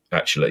story,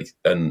 actually,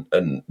 and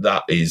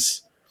that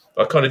is,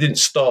 I kind of didn't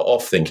start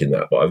off thinking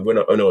that, but when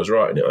I was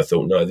writing it, I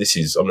thought, no, I'm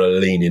going to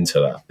lean into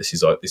that.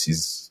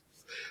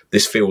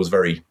 This feels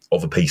very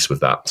of a piece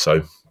with that.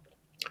 So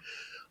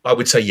I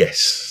would say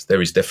yes,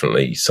 there is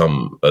definitely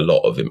a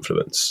lot of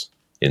influence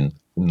in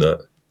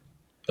that.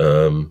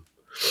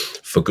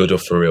 For good or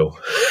for real.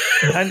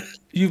 And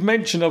you've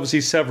mentioned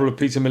obviously several of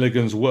Peter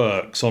Milligan's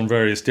works on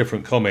various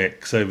different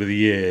comics over the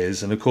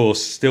years, and of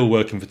course still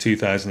working for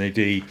 2000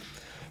 AD,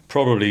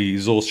 probably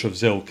Zorster of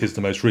Zilk is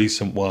the most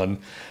recent one.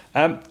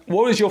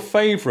 What is your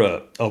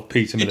favourite of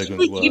Peter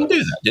Milligan's work? He didn't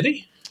do that, did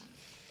he?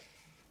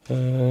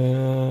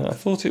 I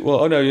thought it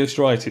was. Oh no, you're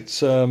right. It's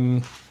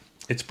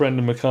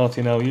Brendan McCarthy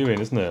and Al Ewing,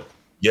 isn't it?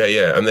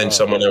 Yeah. And then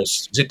someone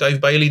else. Was it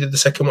Dave Bailey did the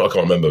second one? I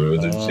can't remember.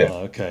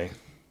 Okay.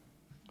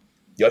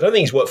 Yeah, I don't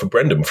think he's worked for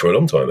Brendan for a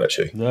long time,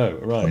 actually. No,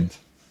 right.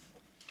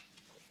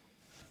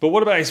 But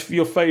what about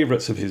your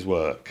favourites of his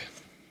work?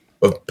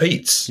 Of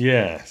Pete's?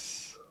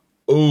 Yes.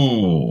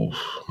 Ooh,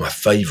 my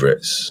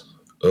favourites.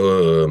 I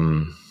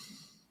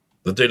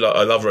do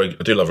love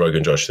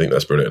Rogan Josh. I think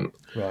that's brilliant.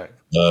 Right.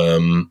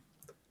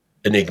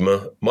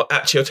 Enigma.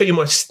 Actually, I'll tell you,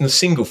 my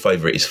single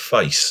favourite is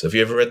Face. Have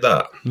you ever read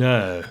that?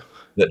 No.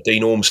 That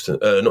Dean Ormston,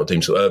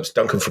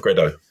 Duncan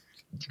Fegredo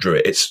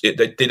drew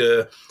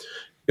it.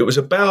 It was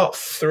about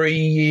 3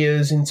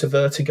 years into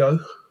Vertigo,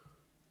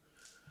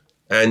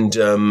 and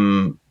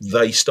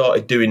they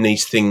started doing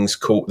these things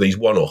called these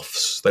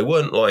one-offs. They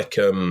weren't like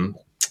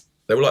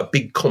they were like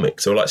big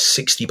comics. They were like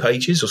 60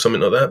 pages or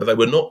something like that, but they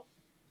were not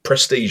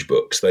prestige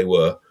books. They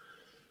were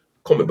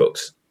comic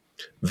books.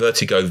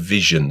 Vertigo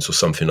Visions or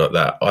something like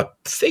that. I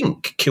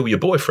think Kill Your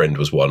Boyfriend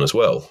was one as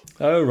well.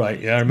 Oh,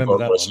 right. Yeah, I remember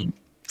that one.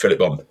 Philip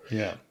Bond.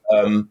 Yeah.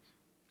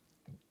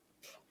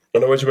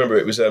 And I always remember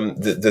it was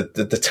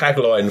the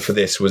tagline for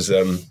this was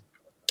there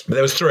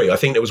was three. I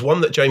think there was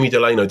one that Jamie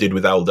Delano did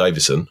with Al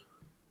Davison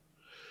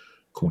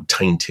called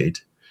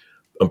Tainted.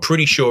 I'm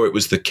pretty sure it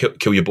was the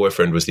Kill Your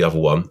Boyfriend was the other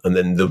one, and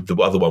then the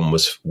other one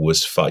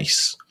was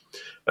Face.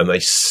 And they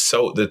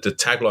sold the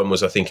tagline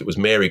was, I think it was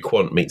Mary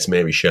Quant meets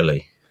Mary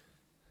Shelley,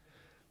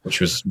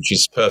 which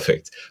is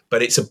perfect.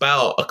 But it's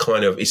about a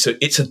kind of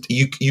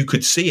you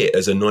could see it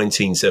as a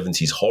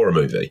 1970s horror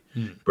movie,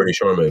 British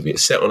horror movie.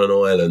 It's set on an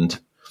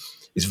island.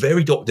 It's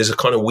very there's a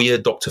kind of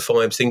weird Dr.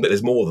 Phibes thing, but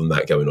there's more than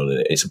that going on in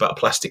it. It's about a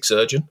plastic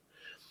surgeon,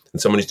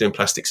 and someone who's doing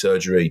plastic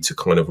surgery to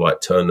kind of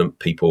like turn them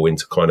people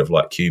into kind of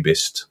like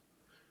cubist,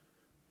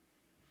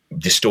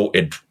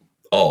 distorted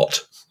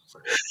art.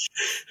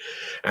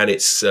 And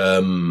it's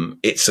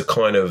a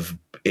kind of,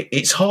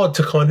 it's hard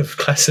to kind of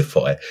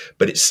classify,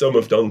 but it's some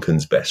of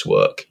Duncan's best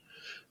work,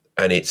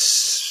 and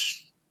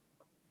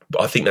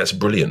I think that's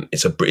brilliant.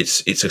 It's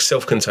a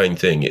self-contained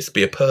thing. It's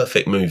be a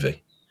perfect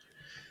movie.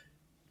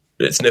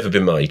 It's never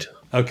been made.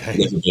 Okay.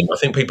 I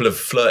think people have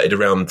flirted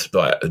around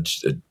like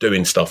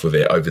doing stuff with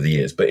it over the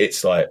years, but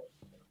it's like,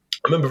 I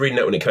remember reading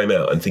that when it came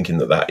out and thinking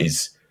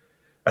that's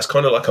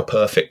kind of like a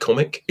perfect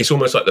comic. It's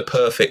almost like the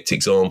perfect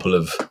example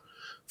of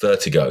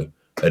Vertigo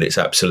at its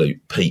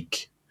absolute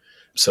peak.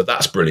 So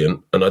that's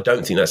brilliant, and I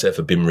don't think that's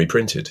ever been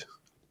reprinted.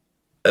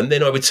 And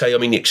then I would say, I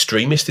mean, The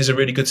Extremist is a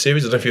really good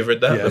series. I don't know if you've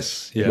read that.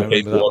 Yes, yeah, I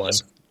remember that one.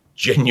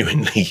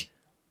 Genuinely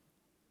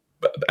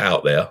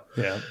out there.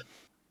 Yeah.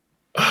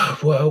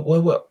 Well,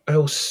 what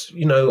else?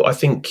 You know, I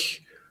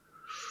think,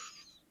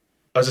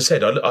 as I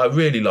said, I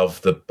really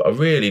love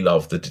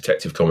the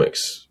Detective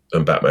Comics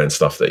and Batman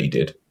stuff that he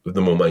did, with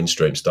the more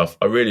mainstream stuff.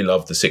 I really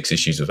love the 6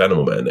 issues of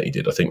Animal Man that he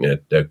did. I think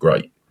they're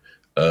great.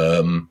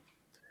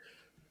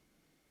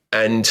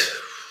 And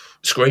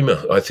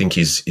Screamer, I think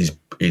is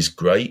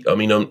great. I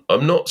mean,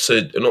 I'm not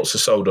so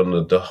sold on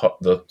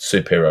the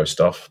superhero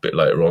stuff a bit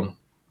later on.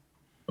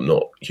 I'm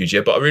not huge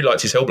yet, but I really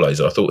liked his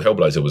Hellblazer. I thought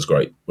Hellblazer was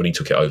great when he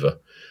took it over.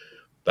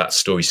 That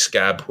story,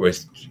 Scab, where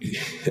it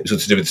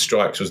was to do with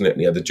strikes, wasn't it? And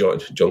he had the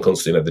giant, John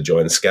Constantine had the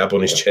giant scab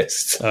on his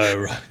chest. Oh,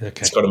 right,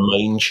 okay. It's got a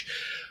mange.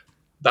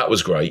 That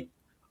was great.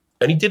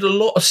 And he did a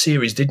lot of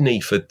series, didn't he,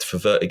 for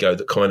Vertigo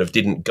that kind of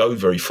didn't go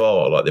very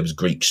far. Like there was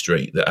Greek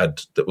Street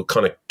that were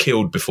kind of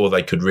killed before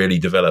they could really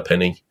develop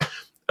any.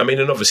 I mean,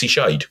 and obviously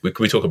Shade. We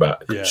talk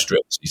about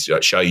strips.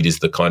 Shade is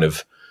the kind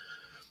of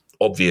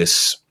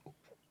obvious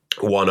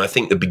one. I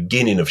think the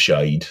beginning of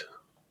Shade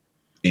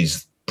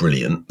is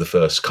brilliant. The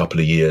first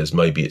couple of years,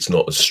 maybe it's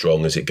not as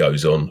strong as it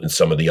goes on in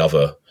some of the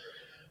other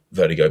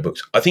Vertigo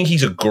books. I think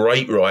he's a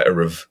great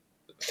writer of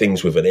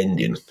things with an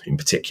ending in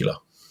particular.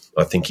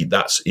 I think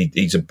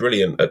he's a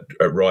brilliant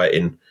at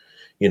writing,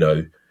 you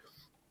know,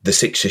 the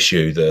 6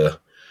 issue, the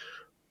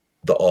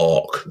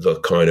arc, the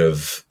kind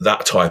of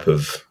that type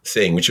of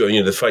thing, which,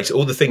 you know,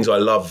 all the things I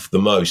love the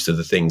most are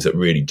the things that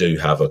really do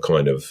have a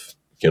kind of,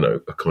 you know,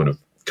 a kind of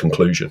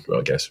conclusion,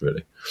 I guess,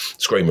 really.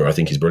 Screamer, I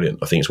think, is brilliant.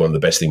 I think it's one of the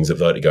best things that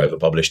Vertigo ever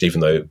published, even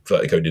though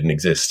Vertigo didn't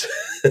exist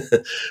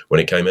when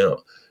it came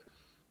out.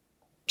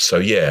 So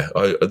yeah,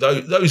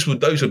 those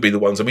would be the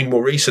ones. I mean,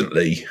 more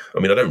recently, I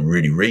don't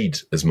really read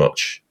as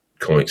much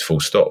comics full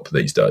stop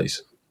these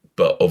days,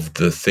 but of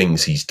the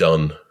things he's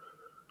done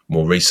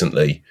more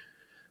recently,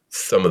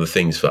 some of the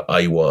things for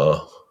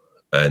AWA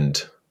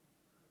and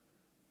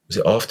was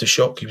it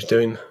Aftershock he was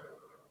doing?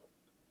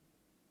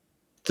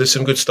 There's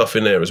some good stuff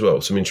in there as well.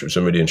 Some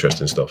really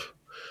interesting stuff.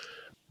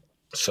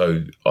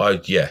 So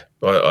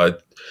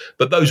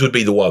but those would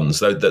be the ones.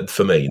 That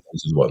for me,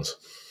 those are the ones.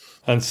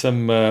 And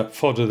some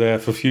fodder there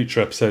for future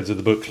episodes of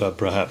the book club,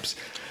 perhaps.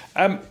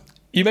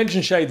 You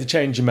mentioned Shade the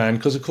Changing Man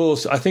because, of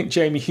course, I think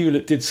Jamie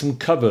Hewlett did some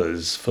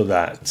covers for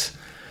that.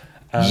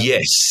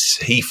 Yes,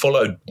 he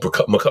followed.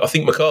 I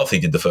think McCarthy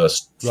did the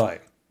first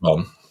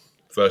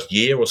first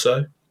year or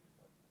so,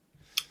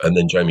 and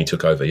then Jamie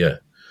took over. Yeah.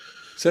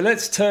 So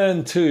let's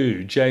turn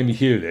to Jamie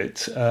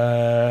Hewlett,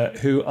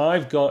 who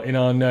I've got in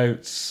our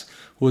notes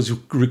was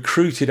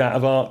recruited out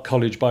of art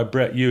college by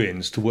Brett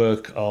Ewins to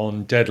work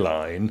on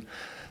Deadline,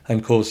 and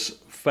of course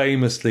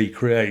famously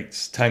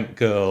creates Tank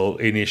Girl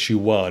in issue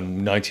 1,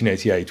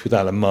 1988, with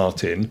Alan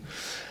Martin.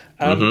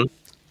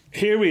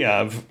 Here we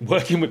have,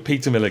 working with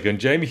Peter Milligan,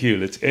 Jamie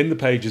Hewlett in the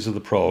pages of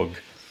the prog,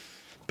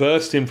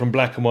 bursting from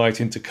black and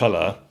white into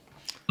colour.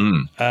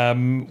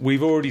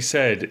 We've already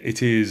said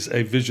it is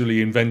a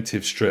visually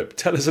inventive strip.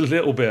 Tell us a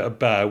little bit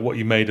about what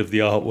you made of the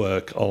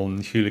artwork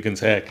on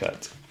Hewligan's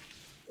haircut.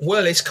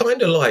 Well, it's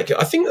kind of like,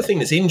 I think the thing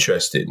that's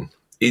interesting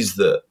is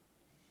that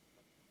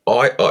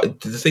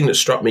the thing that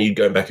struck me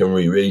going back and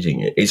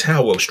rereading it is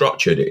how well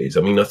structured it is.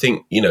 I mean, I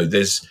think, you know,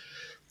 there's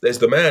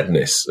the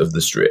madness of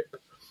the strip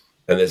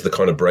and there's the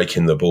kind of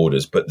breaking the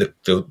borders, but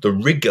the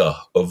rigor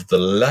of the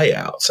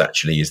layouts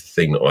actually is the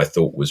thing that I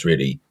thought was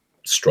really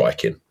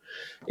striking.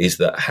 Is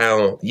that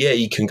how,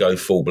 he can go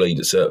full bleed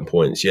at certain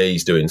points. Yeah,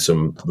 he's doing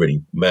some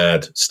really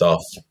mad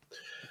stuff,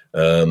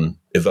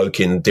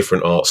 evoking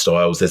different art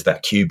styles. There's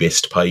that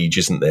Cubist page,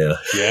 isn't there?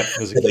 Yeah,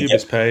 there's a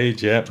Cubist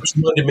page, yeah. Which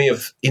reminded me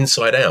of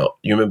Inside Out.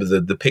 You remember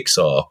the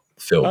Pixar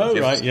film? Oh,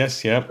 right,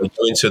 yes, yeah. They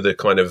go into the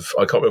kind of,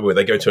 I can't remember where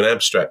they go to an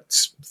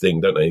abstract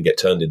thing, don't they, and get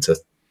turned into,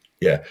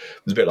 it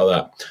was a bit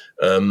like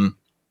that.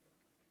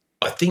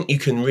 I think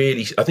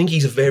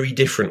he's a very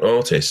different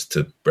artist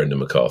to Brendan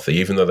McCarthy,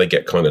 even though they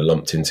get kind of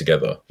lumped in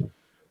together.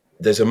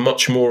 There's a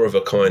much more of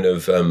a kind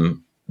of,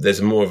 there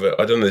seems more of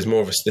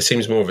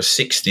a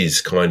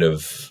 60s kind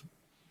of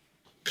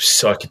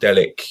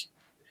psychedelic,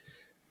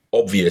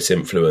 obvious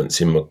influence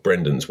in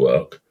Brendan's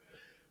work.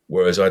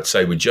 Whereas I'd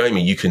say with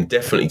Jamie, you can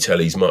definitely tell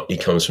he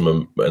comes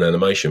from an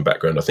animation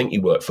background. I think he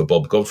worked for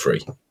Bob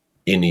Godfrey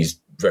in his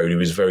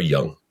very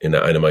young in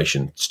that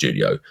animation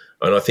studio,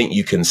 and I think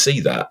you can see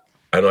that.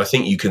 And I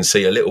think you can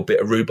see a little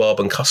bit of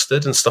rhubarb and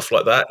custard and stuff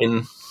like that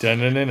in.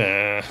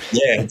 Da-na-na-na.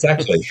 Yeah,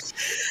 exactly.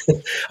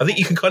 I think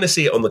you can kind of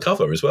see it on the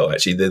cover as well.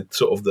 Actually, the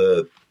sort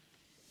of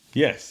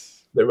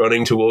Yes, they're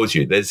running towards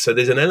you. There's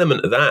an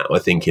element of that I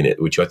think in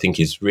it, which I think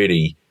is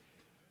really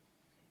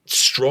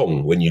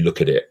strong when you look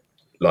at it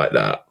like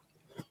that.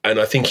 And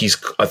I think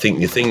the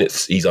thing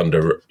that he's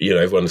under,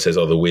 everyone says,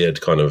 the weird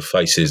kind of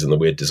faces and the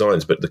weird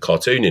designs, but the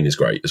cartooning is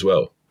great as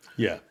well.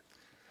 Yeah.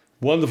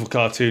 Wonderful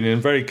cartooning,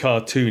 and very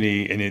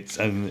cartoony in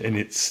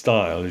its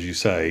style, as you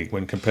say,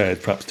 when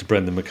compared perhaps to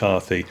Brendan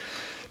McCarthy.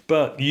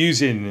 But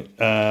using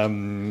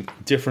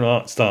different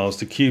art styles,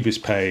 the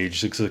Cubist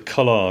page, there's a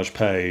collage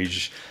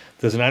page,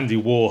 there's an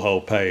Andy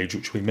Warhol page,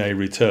 which we may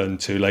return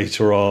to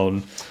later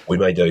on. We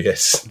may do,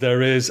 yes.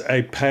 There is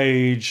a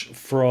page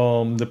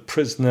from the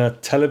Prisoner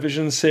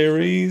television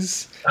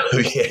series. Oh,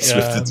 yes,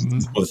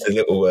 with the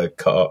little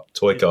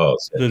toy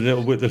cars.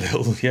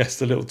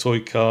 The little toy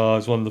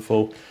cars,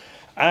 wonderful.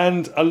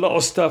 And a lot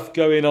of stuff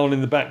going on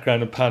in the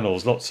background of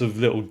panels, lots of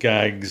little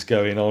gags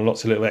going on,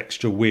 lots of little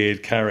extra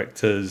weird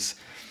characters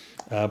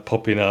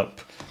popping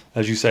up.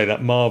 As you say,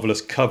 that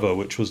marvellous cover,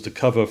 which was the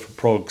cover for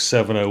Prog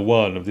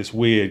 701 of this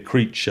weird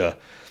creature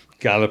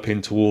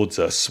galloping towards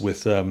us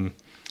with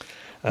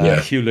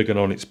Hewligan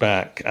on its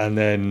back, and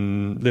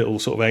then little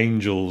sort of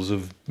angels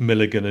of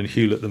Milligan and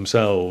Hewlett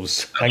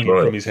themselves hanging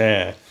from his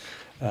hair.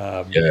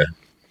 Well,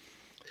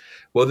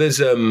 there's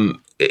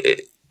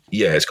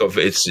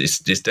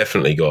it's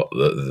definitely got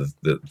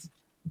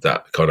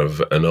that kind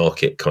of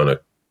anarchic kind of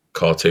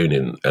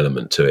cartooning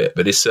element to it,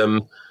 but it's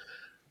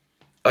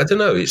I don't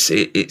know. It's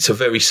a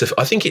very.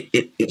 I think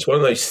it's one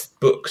of those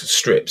book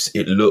strips.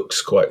 It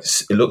looks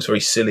very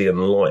silly and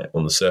light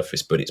on the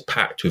surface, but it's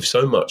packed with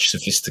so much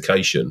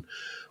sophistication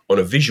on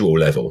a visual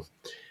level.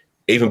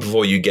 Even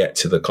before you get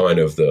to the kind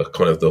of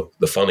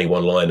the funny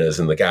one-liners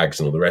and the gags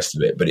and all the rest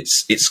of it, but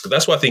it's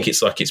that's why I think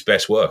it's like its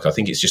best work. I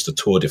think it's just a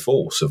tour de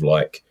force of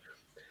like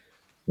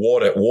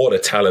what a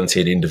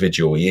talented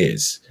individual he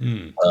is,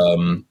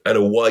 and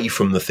away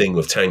from the thing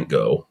of Tank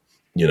Girl,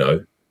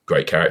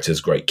 great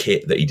characters, great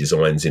kit that he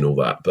designs in all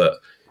that. But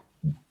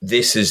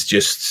this is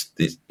just,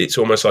 it's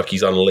almost like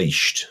he's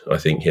unleashed. I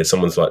think here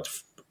someone's like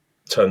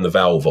turned the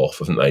valve off,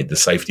 haven't they? The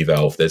safety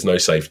valve. There's no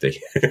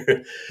safety.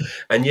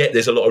 And yet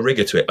there's a lot of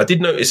rigor to it. I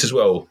did notice as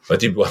well, I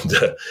did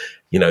wonder,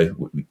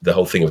 the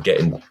whole thing of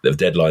getting the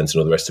deadlines and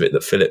all the rest of it,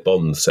 that Philip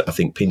Bond, I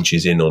think,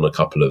 pinches in on a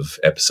couple of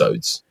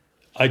episodes.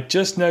 I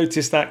just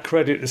noticed that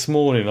credit this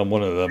morning on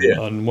one of them,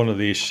 on one of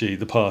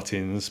the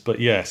partings,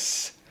 but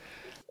yes.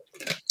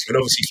 And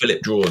obviously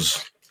Philip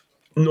draws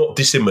not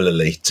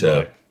dissimilarly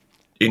to,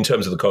 in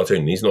terms of the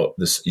cartoon. He's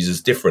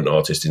a different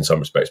artist in some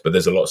respects, but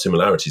there's a lot of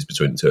similarities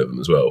between the two of them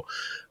as well.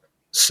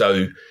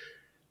 So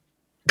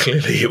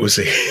clearly it was,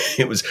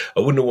 I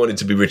wouldn't have wanted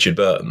to be Richard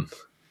Burton.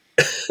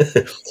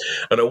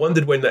 And I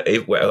wondered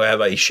how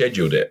they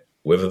scheduled it,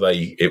 whether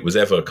it was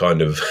ever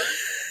kind of,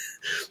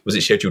 was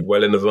it scheduled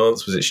well in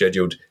advance? Was it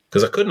scheduled?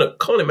 Because I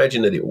can't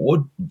imagine that it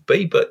would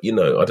be, but I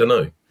don't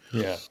know.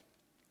 Yeah.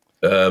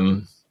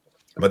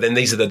 But then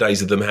these are the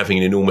days of them having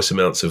enormous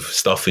amounts of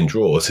stuff in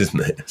drawers, isn't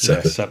it? So,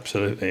 yes,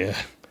 absolutely,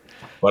 yeah.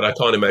 But I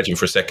can't imagine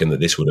for a second that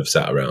this would have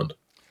sat around.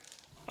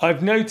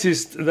 I've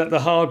noticed that the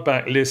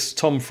hardback lists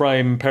Tom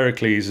Frame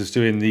Pericles as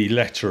doing the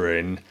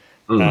lettering.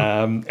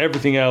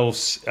 Everything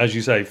else, as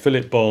you say,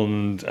 Philip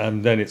Bond,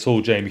 and then it's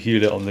all Jamie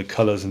Hewlett on the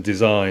colours and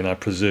design, I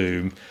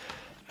presume.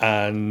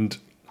 And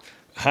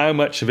how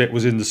much of it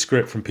was in the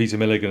script from Peter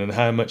Milligan and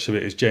how much of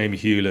it is Jamie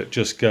Hewlett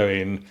just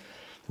going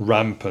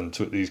rampant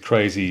with these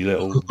crazy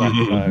little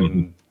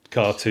background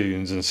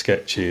cartoons and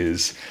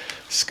sketches.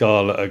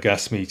 Scarlett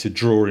asked me to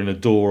draw in a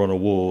door on a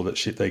wall that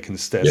they can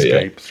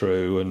escape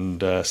through,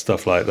 and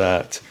stuff like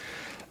that.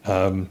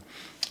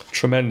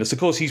 Tremendous. Of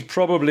course, he's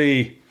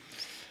probably...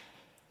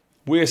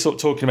 We're sort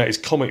of talking about his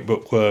comic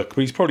book work, but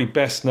he's probably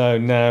best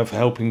known now for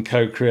helping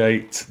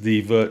co-create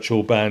the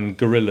virtual band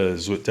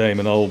Gorillaz with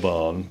Damon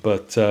Albarn.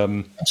 But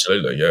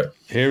absolutely, yeah.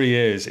 Here he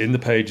is in the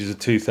pages of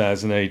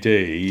 2000 AD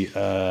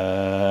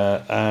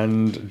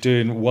and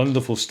doing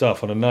wonderful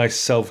stuff on a nice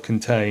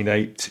self-contained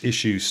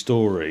 8-issue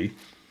story.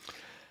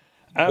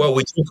 Well,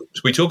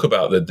 we talk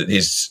about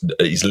his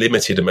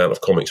limited amount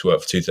of comics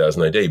work for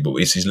 2000 AD, but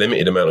it's his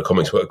limited amount of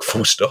comics work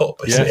full stop,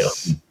 isn't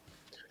it?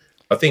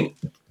 I think...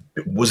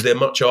 Was there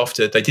much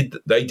after they did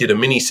a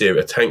miniseries,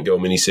 a Tank Girl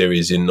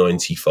miniseries in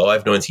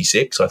 95,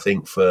 96, I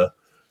think, for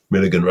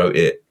Milligan wrote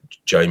it,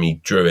 Jamie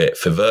drew it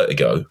for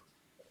Vertigo.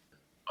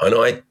 And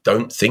I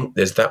don't think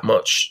there's that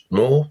much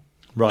more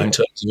in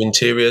terms of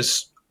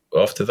interiors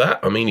after that.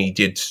 I mean,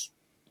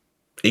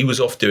 he was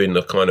off doing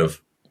the kind of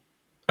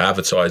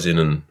advertising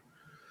and,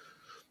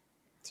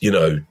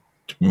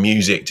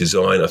 music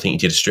design. I think he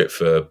did a strip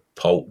for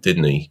Pulp,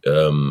 didn't he?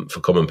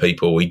 For Common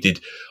People.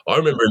 I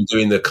remember him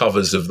doing the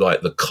covers of like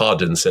the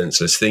Cud and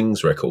Senseless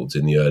Things records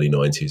in the early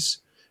 90s.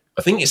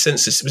 I think was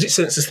it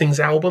Senseless Things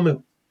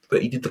album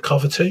that he did the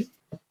cover to? It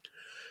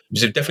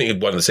was definitely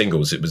one of the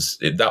singles.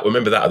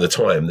 Remember that at the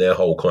time, their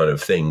whole kind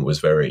of thing was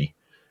very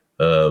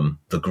The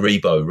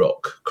Grebo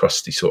rock,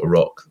 crusty sort of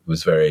rock,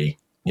 was very,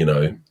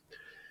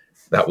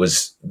 that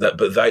was that.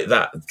 But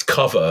that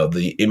cover,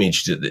 the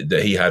image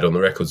that he had on the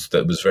records,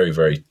 that was very,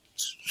 very.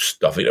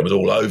 I think that was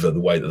all over the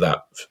way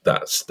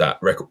that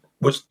record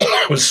was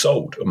was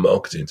sold and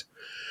marketed.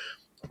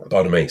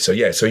 Pardon me. So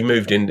yeah, so he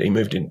moved in.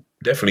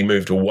 Definitely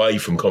moved away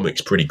from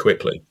comics pretty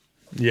quickly.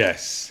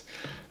 Yes,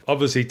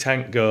 obviously,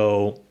 Tank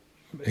Girl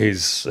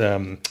is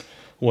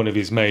one of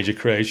his major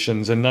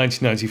creations, and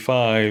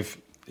 1995.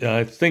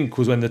 I think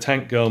was when the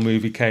Tank Girl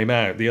movie came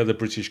out, the other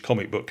British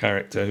comic book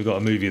character who got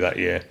a movie that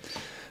year.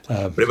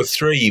 But there were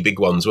three big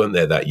ones, weren't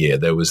there, that year?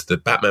 There was the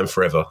Batman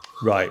Forever.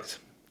 Right.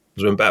 It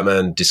was when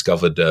Batman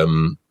discovered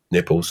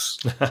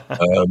nipples.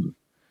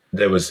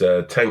 There was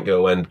Tank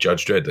Girl and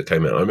Judge Dredd that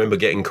came out. I remember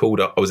getting called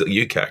up. I was at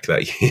UCAC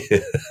that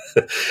year.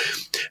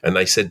 And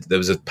they said there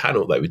was a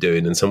panel they were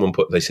doing, and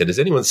they said, has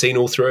anyone seen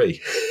all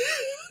three?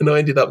 And I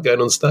ended up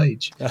going on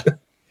stage.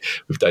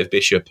 With Dave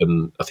Bishop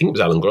and I think it was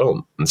Alan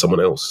Grant and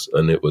someone else,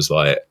 and it was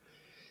like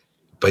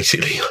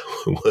basically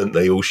weren't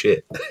they all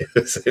shit?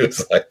 it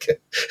was like,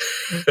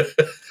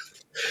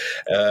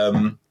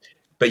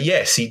 but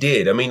yes, he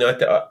did. I mean,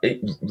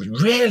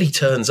 it rarely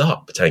turns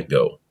up, Tank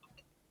Girl.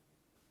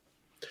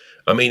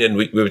 I mean, and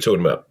we were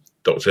talking about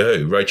Doctor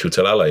Who, Rachel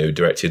Talalay, who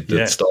directed the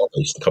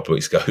Starbase a couple of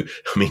weeks ago.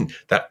 I mean,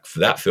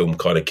 that film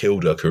kind of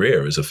killed her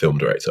career as a film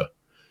director.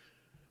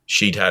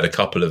 She'd had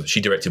she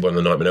directed one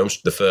of the Nightmare on Elm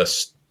Street,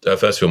 her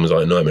first film was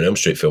like a Nightmare on Elm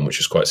Street film, which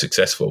was quite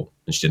successful.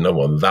 And she did another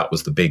one. That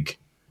was the big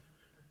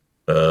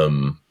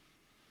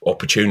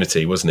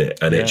opportunity, wasn't it?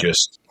 And it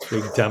just...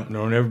 Big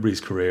dampener on everybody's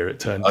career, it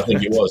turned out. I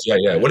think it was,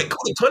 yeah. Well, it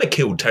kind of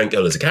killed Tank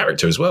Girl as a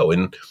character as well.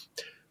 And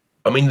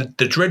I mean,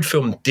 the Dredd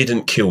film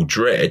didn't kill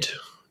Dredd,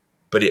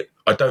 but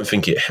I don't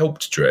think it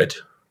helped Dredd.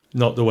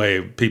 Not the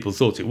way people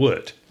thought it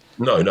would.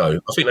 No. I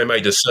think they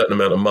made a certain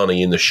amount of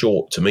money in the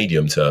short to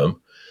medium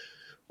term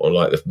on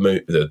like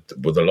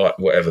the light,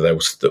 whatever that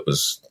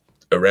was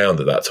around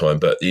at that time,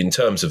 but in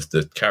terms of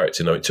the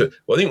character, I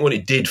think what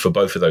it did for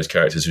both of those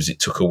characters was it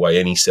took away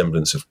any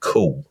semblance of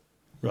cool.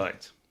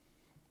 Right.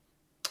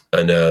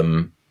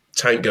 And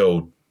Tank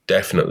Girl,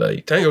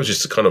 definitely. Tank Girl's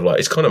just kind of like,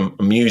 it's kind of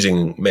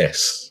amusing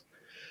mess.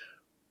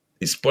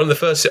 It's it's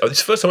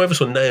the first time I ever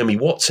saw Naomi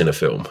Watts in a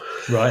film.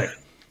 Right.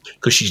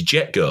 Because she's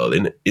Jet Girl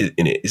in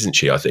it, isn't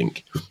she, I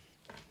think?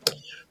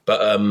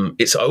 But I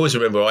always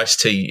remember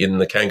Ice-T in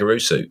the kangaroo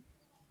suit.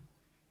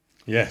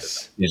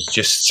 Yes. It's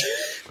just...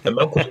 And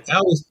Malcolm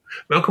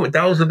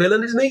McDowell's the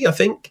villain, isn't he, I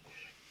think?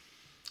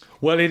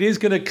 Well, it is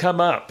going to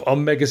come up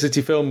on Mega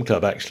City Film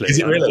Club, actually. Is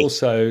it really? And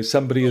also,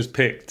 somebody has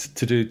picked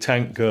to do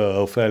Tank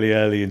Girl fairly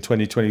early in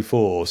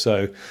 2024.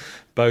 So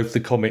both the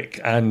comic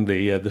and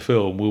the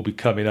film will be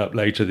coming up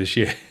later this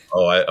year.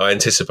 Oh, I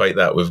anticipate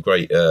that with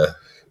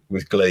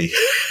with glee.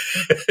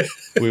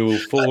 We will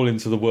fall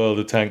into the world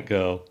of Tank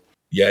Girl.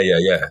 Yeah.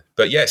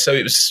 But yeah, so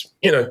it was,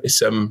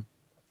 it's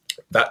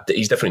that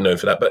he's definitely known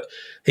for that. But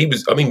he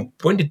was, I mean,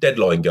 when did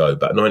Deadline go?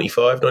 About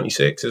 95,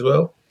 96 as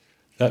well?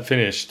 That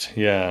finished,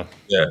 yeah.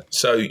 Yeah.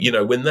 So,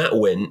 when that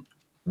went,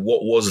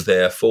 what was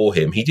there for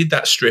him? He did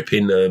that strip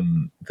in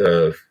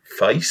The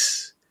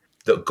Face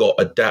that got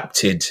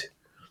adapted.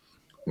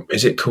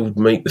 Is it called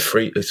Meet the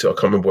Free? I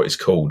can't remember what it's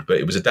called, but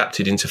it was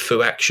adapted into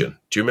Fu Action.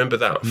 Do you remember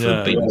that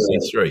from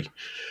BBC Three?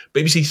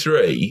 BBC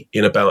Three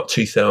in about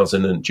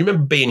 2000. Do you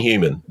remember Being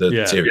Human,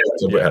 the series?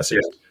 Yeah.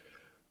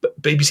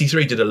 But BBC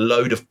Three did a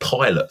load of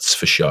pilots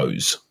for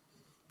shows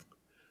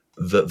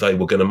that they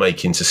were going to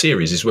make into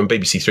series. Is when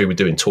BBC Three were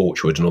doing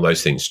Torchwood and all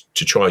those things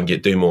to try and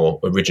do more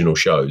original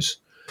shows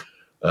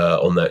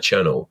on that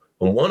channel.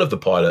 And one of the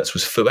pilots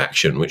was Fu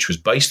Action, which was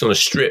based on a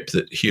strip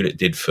that Hewlett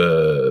did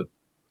for,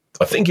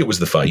 I think it was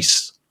The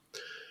Face.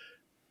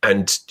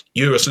 And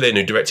Euros Lyn,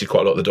 who directed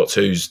quite a lot of the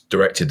Doctor Who's,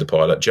 directed the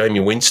pilot. Jamie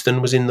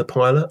Winston was in the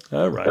pilot.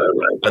 Oh, right.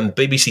 And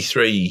BBC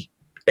Three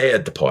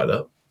aired the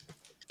pilot.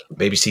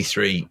 BBC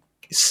Three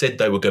said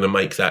they were going to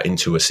make that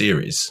into a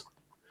series.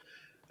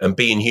 And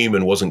Being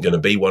Human wasn't going to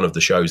be one of the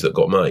shows that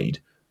got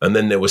made. And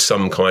then there was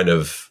some kind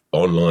of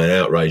online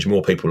outrage.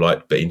 More people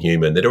liked Being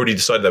Human. They'd already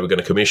decided they were going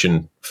to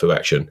commission Fu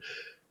Action.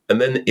 And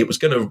then it was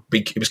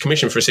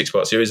commissioned for a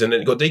 6-part series, and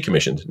then it got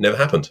decommissioned. It never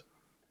happened.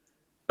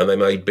 And they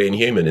made Being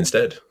Human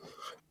instead.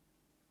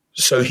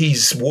 So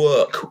his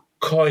work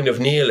kind of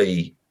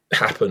nearly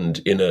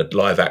happened in a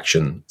live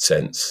action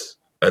sense.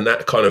 And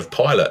that kind of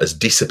pilot has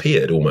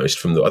disappeared almost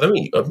from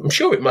I'm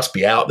sure it must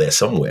be out there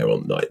somewhere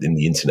in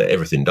the internet.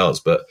 Everything does,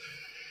 but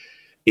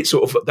it's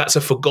sort of, that's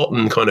a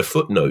forgotten kind of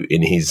footnote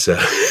in his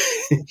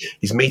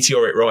his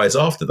meteoric rise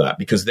after that,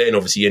 because then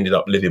obviously he ended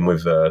up living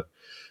with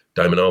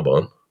Damon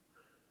Albarn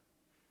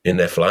in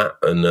their flat,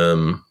 and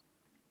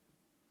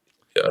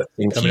I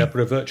think coming up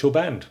with a virtual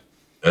band,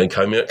 and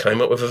came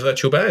up with a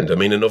virtual band. I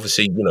mean, and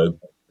obviously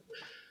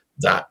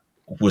that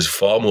was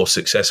far more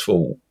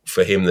successful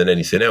for him than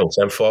anything else,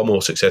 and far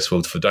more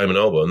successful for Damon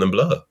Albarn than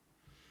Blur.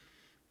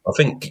 I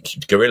think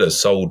Gorillaz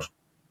sold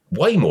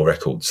way more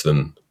records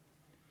than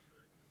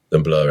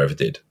Blur ever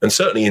did, and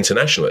certainly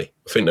internationally.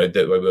 I think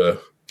they were,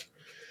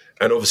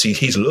 and obviously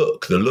his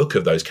look, the look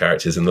of those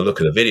characters and the look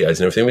of the videos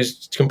and everything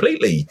was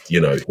completely,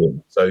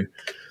 him. So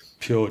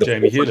pure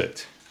Jamie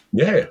Hewlett.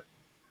 Yeah.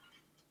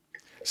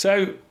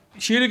 So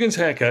Hewligan's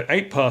Haircut,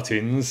 8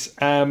 partings.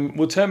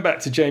 We'll turn back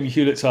to Jamie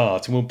Hewlett's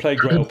art and we'll play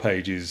Grail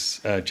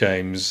pages,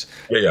 James.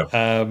 Yeah.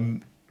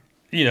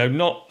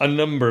 Not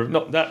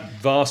that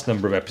vast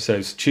number of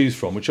episodes to choose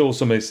from, which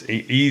also makes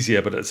it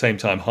easier, but at the same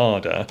time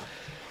harder.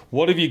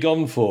 What have you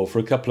gone for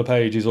a couple of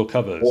pages or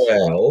covers?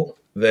 Well,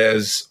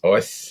 there's, I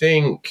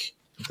think,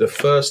 the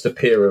first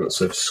appearance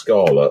of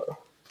Scarlet,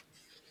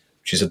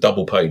 which is a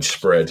double-page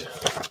spread.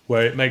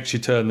 Where it makes you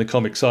turn the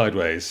comic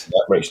sideways.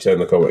 That makes you turn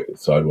the comic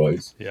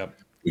sideways. Yeah.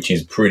 Which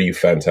is pretty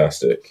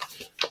fantastic.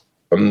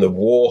 And the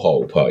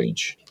Warhol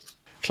page.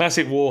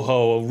 Classic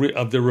Warhol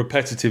of the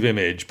repetitive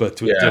image,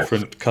 but with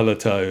different colour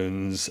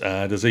tones.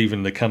 There's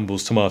even the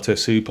Campbell's tomato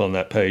soup on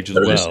that page as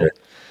well.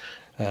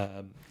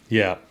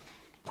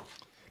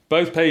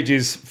 Both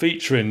pages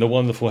featuring the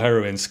wonderful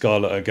heroine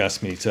Scarlet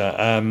O'Gasmeter.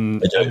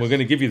 And we're going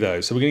to give you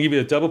those. So we're going to give you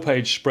a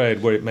double-page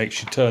spread where it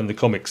makes you turn the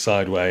comic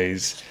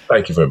sideways.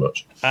 Thank you very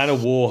much. And a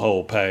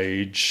Warhol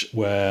page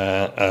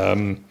where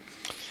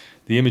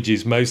the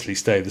images mostly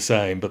stay the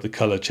same, but the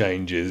colour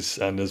changes.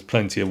 And there's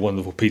plenty of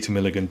wonderful Peter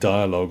Milligan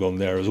dialogue on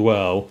there as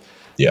well.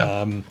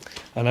 Yeah. And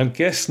I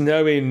guess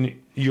knowing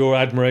your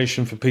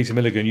admiration for Peter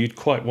Milligan, you'd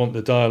quite want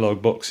the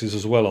dialogue boxes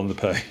as well on the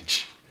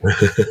page.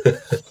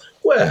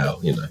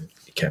 Well,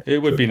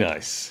 it would be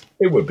nice.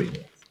 It would be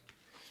nice.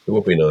 It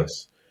would be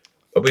nice.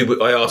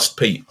 I asked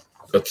Pete.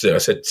 I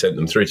sent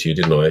them through to you,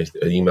 didn't I?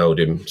 I emailed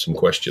him some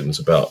questions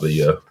about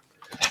the.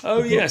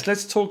 Yes,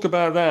 let's talk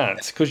about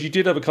that because you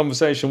did have a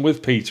conversation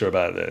with Peter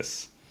about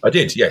this. I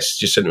did. Yes,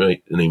 just sent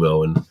me an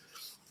email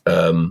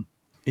and.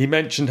 He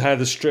mentioned how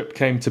the strip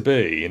came to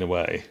be in a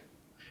way.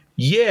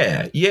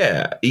 Yeah.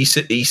 He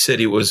said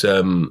it was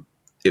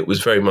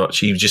very much.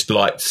 He just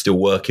liked still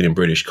working in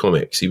British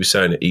comics. He was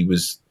saying that he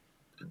was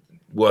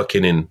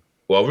working in,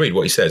 well, I'll read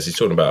what he says. He's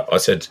talking about, I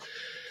said,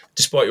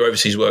 despite your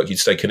overseas work, you'd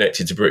stay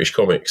connected to British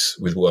comics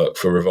with work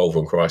for Revolver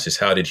and Crisis.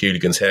 How did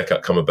Hewligan's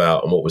Haircut come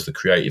about and what was the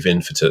creative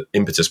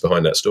impetus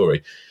behind that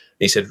story?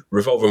 He said,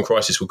 Revolver and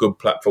Crisis were good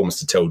platforms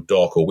to tell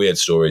dark or weird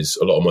stories.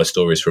 A lot of my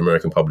stories for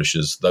American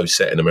publishers, those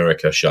set in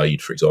America,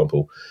 Shade, for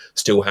example,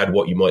 still had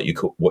what you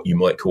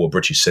might call a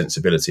British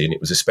sensibility, and it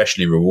was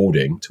especially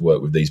rewarding to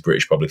work with these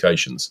British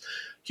publications.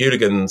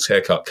 Hewligan's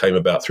Haircut came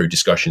about through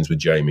discussions with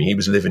Jamie. He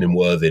was living in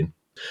Worthing,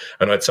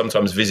 and I'd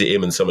sometimes visit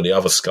him and some of the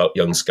other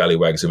young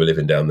scallywags who were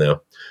living down there.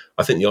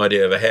 I think the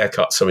idea of a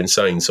haircut so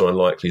insane, so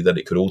unlikely that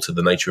it could alter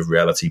the nature of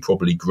reality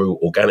probably grew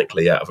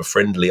organically out of a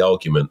friendly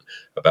argument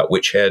about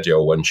which hair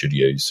gel one should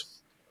use.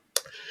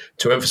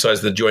 To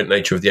emphasise the joint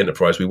nature of the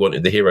enterprise, we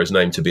wanted the hero's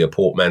name to be a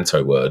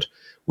portmanteau word.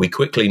 We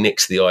quickly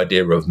nixed the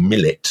idea of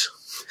millet.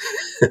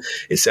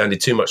 It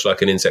sounded too much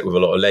like an insect with a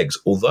lot of legs,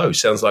 although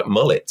sounds like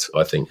mullet,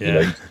 I think. Yeah.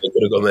 You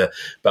could have gone there.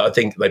 But I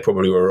think they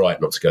probably were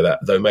right not to go that,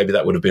 though maybe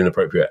that would have been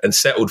appropriate, and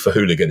settled for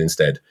Hewligan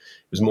instead.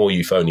 It was more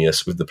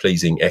euphonious with the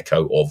pleasing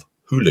echo of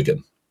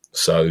Hewligan.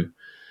 So,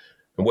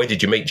 and where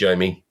did you meet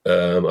Jamie? I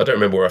don't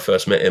remember where I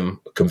first met him,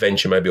 a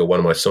convention maybe, or one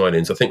of my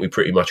signings. I think we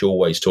pretty much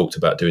always talked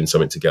about doing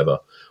something together.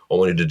 I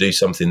wanted to do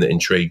something that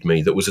intrigued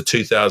me, that was a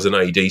 2000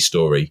 AD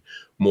story,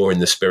 more in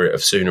the spirit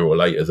of sooner or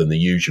later than the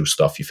usual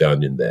stuff you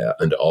found in there.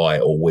 And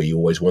we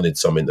always wanted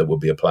something that would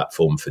be a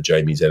platform for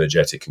Jamie's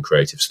energetic and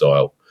creative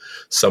style.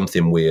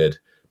 Something weird,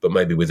 but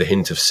maybe with a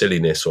hint of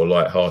silliness or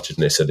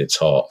lightheartedness at its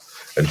heart.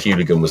 And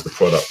Hewligan was the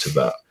product of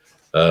that.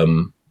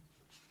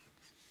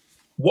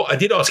 What I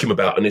did ask him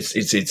about, and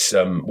it's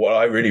what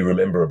I really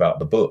remember about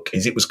the book,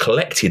 is it was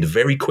collected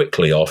very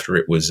quickly after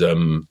it was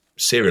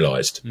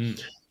serialised.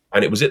 Mm.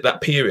 And it was at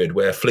that period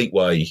where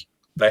Fleetway,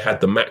 they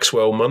had the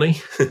Maxwell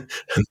money,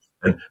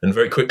 and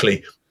very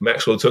quickly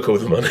Maxwell took all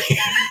the money.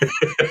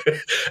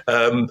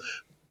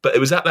 But it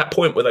was at that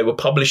point where they were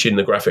publishing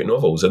the graphic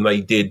novels, and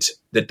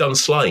they'd done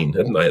Slain,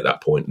 hadn't they, at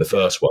that point, the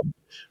first one,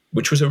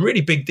 which was a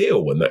really big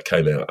deal when that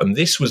came out. And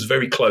this was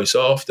very close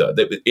after.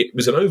 It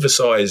was an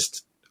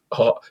oversized...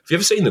 Have you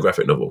ever seen the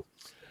graphic novel?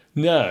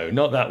 No,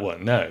 not that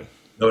one, no.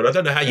 No, and I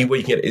don't know where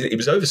you can get it. It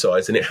was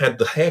oversized, and it had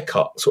the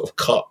haircut sort of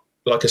cut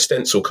like a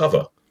stencil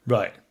cover.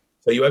 Right.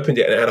 So you opened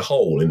it, and it had a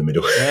hole in the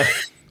middle. Yeah.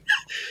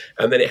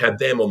 And then it had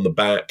them on the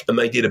back, and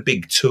they did a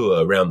big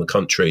tour around the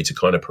country to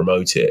kind of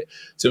promote it.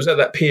 So it was at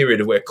that period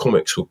of where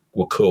comics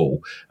were cool.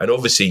 And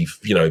obviously,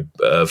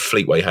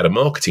 Fleetway had a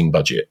marketing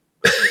budget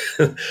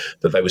that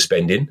they were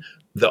spending,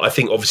 that I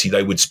think obviously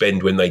they would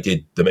spend when they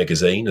did the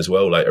magazine as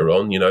well later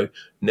on.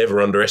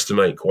 Never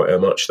underestimate quite how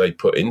much they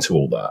put into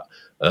all that.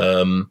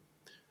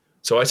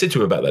 So I said to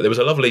him about that. There was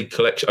a lovely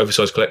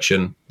oversized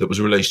collection that was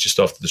released just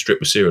after the strip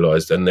was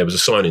serialised, and there was a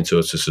signing to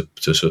us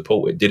to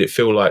support it. Did it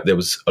feel like there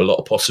was a lot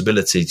of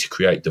possibility to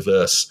create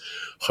diverse,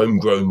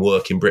 homegrown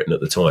work in Britain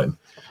at the time?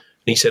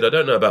 And he said, I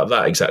don't know about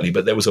that exactly,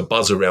 but there was a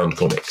buzz around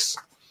comics,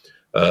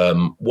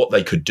 what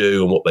they could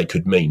do and what they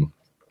could mean.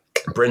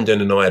 Brendan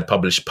and I had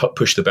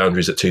pushed the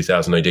boundaries at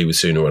 2000 AD with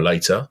Sooner or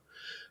Later,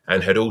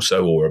 and had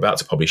also, or about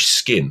to publish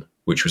Skin,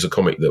 which was a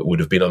comic that would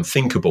have been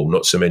unthinkable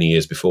not so many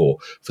years before.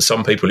 For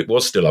some people, it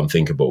was still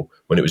unthinkable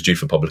when it was due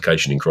for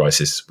publication in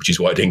Crisis, which is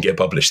why it didn't get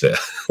published there.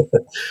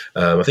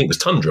 I think it was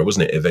Tundra,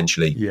 wasn't it?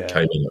 Eventually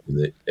came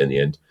in the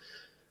end.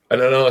 And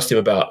then I asked him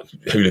about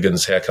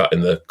Hewligan's haircut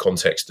in the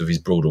context of his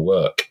broader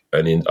work.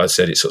 And I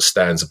said it sort of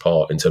stands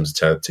apart in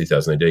terms of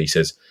 2000 AD. He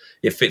says,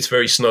 it fits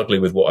very snugly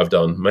with what I've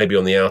done, maybe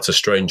on the outer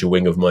stranger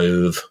wing of my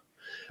oeuvre.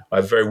 I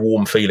have very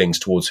warm feelings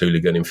towards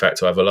Hewligan. In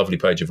fact, I have a lovely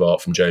page of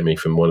art from Jamie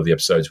from one of the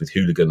episodes with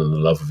Hewligan and the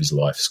love of his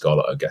life,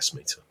 Scarlet O Gas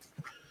Meter.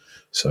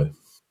 So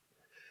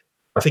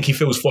I think he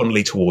feels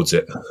fondly towards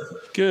it.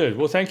 Good.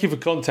 Well, thank you for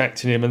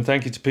contacting him, and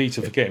thank you to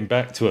Peter for getting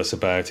back to us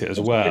about it as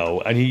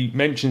well. And he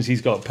mentions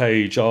he's got a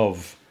page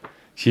of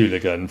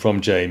Hewligan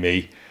from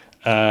Jamie.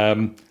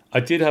 I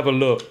did have a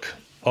look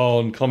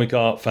on Comic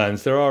Art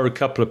Fans. There are a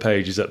couple of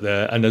pages up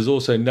there, and there's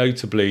also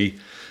notably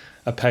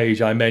a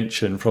page I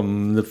mentioned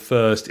from the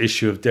first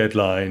issue of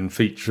Deadline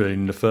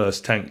featuring the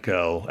first Tank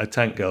Girl, a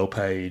Tank Girl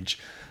page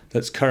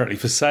that's currently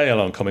for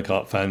sale on Comic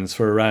Art Fans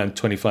for around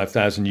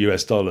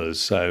 $25,000.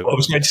 So I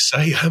was going to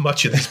say, how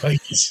much are these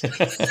pages?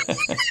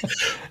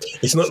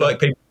 It's not like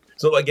people.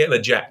 It's not like getting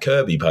a Jack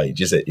Kirby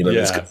page, is it? You know,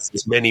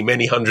 there's many,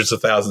 many hundreds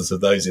of thousands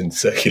of those in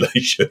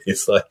circulation.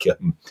 It's like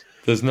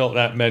there's not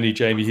that many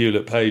Jamie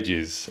Hewlett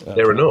pages.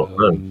 There are not.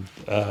 No.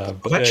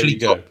 I've actually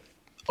got.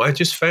 I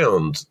just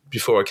found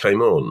before I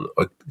came on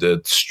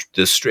the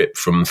strip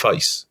from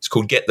Face. It's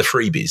called Get the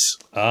Freebies.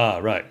 Ah,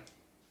 right.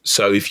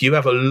 So if you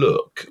have a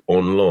look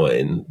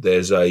online,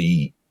 there's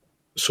a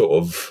sort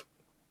of,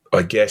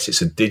 I guess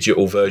it's a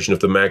digital version of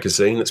the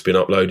magazine that's been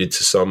uploaded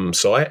to some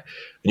site,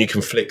 and you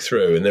can flick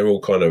through, and they're all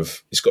kind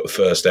of. It's got the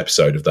first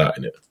episode of that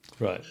in it.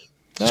 Right.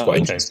 It's quite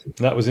interesting.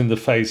 That was in the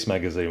Face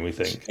magazine, we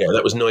think. Yeah,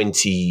 that was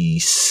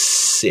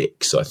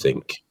 96, I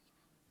think.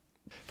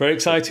 Very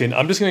exciting.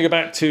 I'm just going to go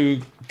back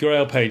to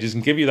Grail pages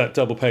and give you that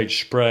double page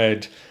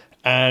spread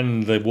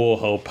and the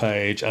Warhol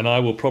page, and I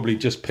will probably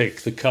just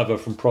pick the cover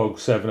from Prog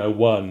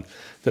 701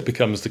 that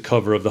becomes the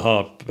cover of the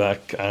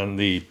hardback and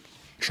the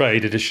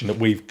trade edition that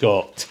we've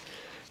got,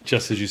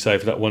 just as you say,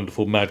 for that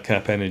wonderful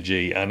madcap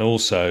energy. And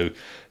also,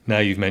 now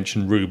you've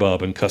mentioned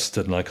rhubarb and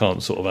custard, and I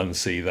can't sort of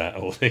unsee that.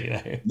 Or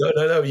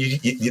No.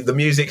 The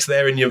music's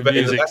there in your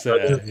music's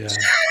there. Yeah.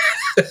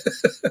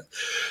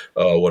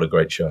 Oh, what a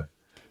great show!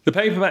 The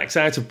paperback's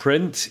out of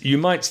print. You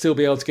might still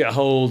be able to get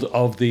hold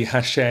of the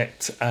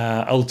Hachette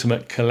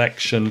Ultimate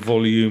Collection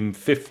Volume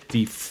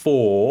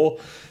 54,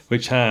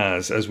 which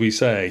has, as we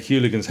say,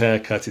 Hewligan's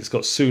haircut. It's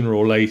got Sooner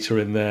or Later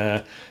in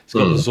there. It's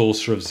got The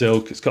Sorcerer of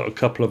Zilk. It's got a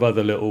couple of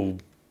other little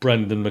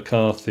Brendan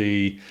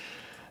McCarthy,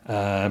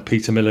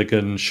 Peter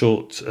Milligan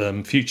short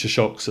Future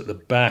Shocks at the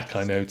back,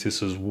 I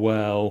notice as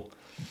well.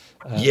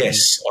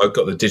 Yes, I've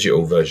got the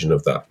digital version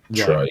of that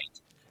trade.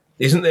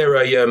 Isn't there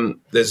a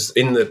there's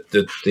in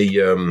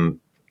the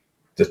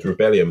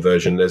Rebellion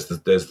version? There's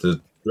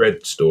the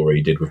Dread story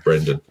he did with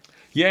Brendan.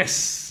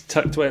 Yes,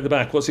 tucked away at the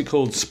back. What's it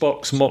called?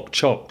 Spock's Mock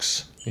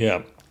Chocks.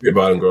 Yeah, Rip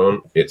Island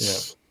Grant.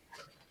 It's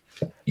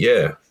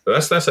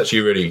that's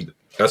actually really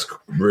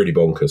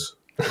bonkers.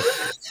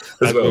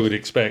 As we would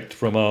expect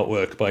from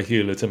artwork by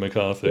Hewlett and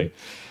McCarthy.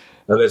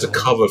 And there's a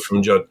cover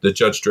from the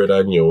Judge Dredd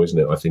annual, isn't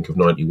it? I think of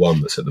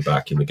 91 that's at the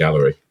back in the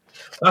gallery.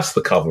 That's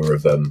the cover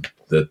of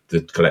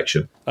the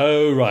collection.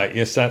 Oh, right.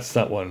 Yes, that's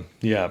that one.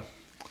 Yeah.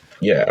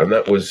 Yeah, and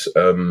that was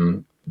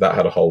that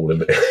had a hole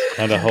in it.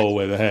 And a hole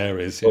where the hair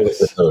is,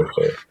 yes.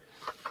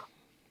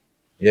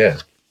 Yeah.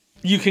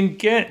 You can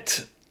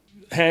get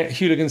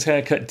Hewligan's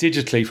haircut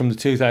digitally from the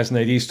 2000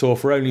 AD store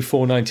for only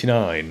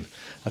 $4.99.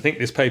 I think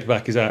this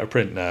paperback is out of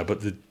print now,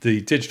 but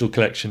the digital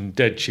collection,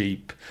 dead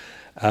cheap.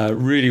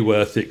 Really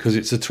worth it because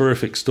it's a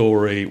terrific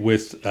story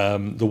with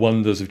the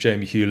wonders of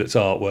Jamie Hewlett's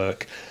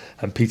artwork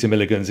and Peter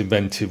Milligan's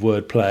inventive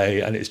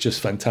wordplay, and it's just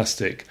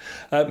fantastic.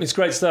 It's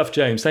great stuff,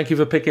 James. Thank you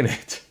for picking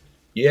it.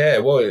 Yeah,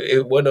 well,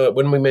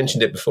 when we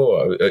mentioned it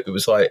before, it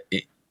was like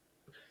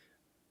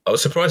I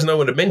was surprised no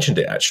one had mentioned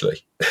it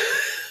actually.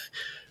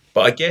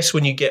 But I guess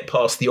when you get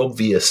past the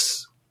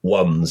obvious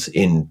ones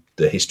in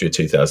the history of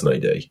 2000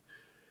 AD,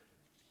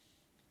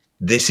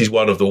 this is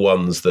one of the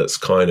ones that's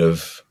kind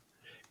of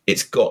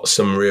it's got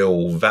some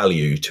real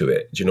value to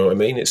it. Do you know what I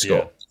mean? It's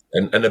got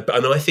and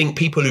I think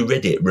people who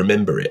read it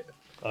remember it.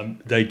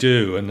 They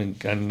do, and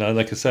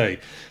like I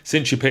say,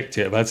 since you picked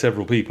it, I've had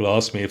several people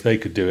ask me if they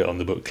could do it on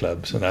the book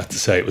clubs, and I have to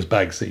say it was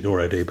Bagseed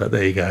already, but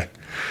there you go.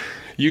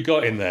 You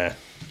got in there.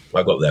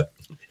 I got there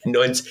in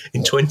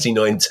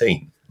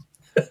 2019.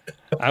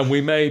 And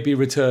we may be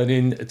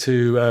returning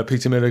to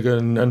Peter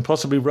Milligan and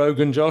possibly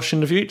Rogan Josh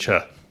in the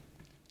future.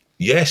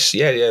 Yes,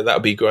 yeah, that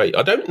would be great.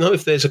 I don't know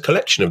if there's a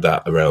collection of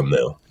that around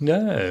now.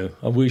 No,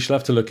 we shall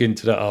have to look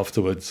into that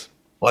afterwards.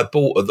 I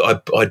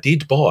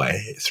did buy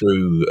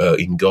through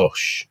in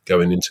Gosh,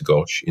 going into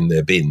Gosh in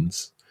their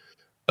bins,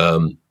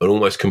 an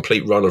almost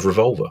complete run of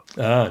Revolver.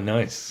 Ah,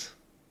 nice.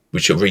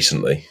 Which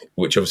obviously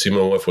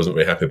my wife wasn't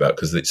very happy about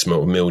because it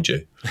smelled of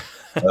mildew.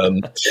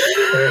 But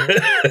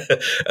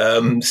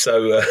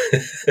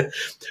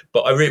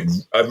I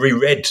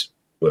reread,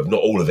 well,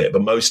 not all of it,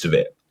 but most of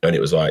it And it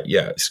was like,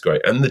 yeah, it's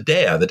great. And the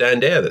Dan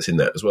Dare that's in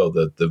that as well,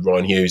 the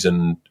Ryan Hughes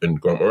and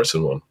Grant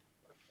Morrison one,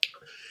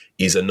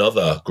 is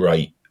another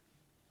great,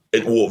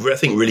 or I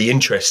think really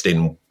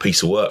interesting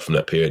piece of work from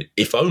that period,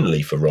 if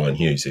only for Ryan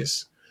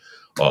Hughes's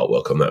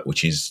artwork on that,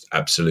 which is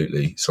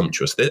absolutely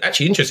sumptuous. They're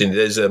actually interesting.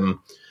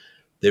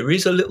 There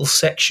is a little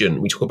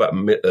section we talk about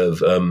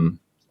of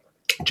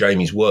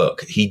Jamie's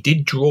work. He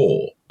did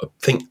draw, I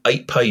think,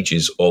 8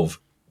 pages of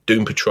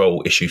Doom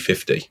Patrol issue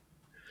 50.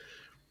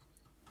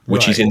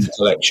 Which is in the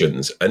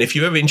collections. And if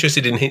you're ever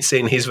interested in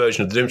seeing his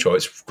version of the Doom Patrol,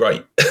 it's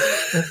great.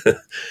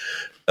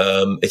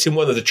 It's in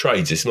one of the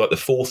trades. It's in like the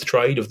 4th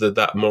trade of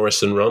that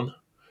Morrison run.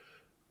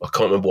 I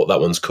can't remember what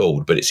that one's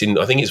called, but it's in,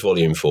 I think it's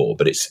volume 4,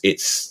 but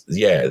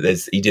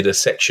he did a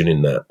section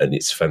in that and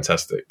it's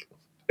fantastic.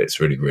 It's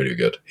really, really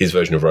good. His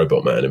version of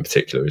Robot Man in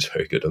particular is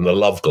very good. And the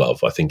Love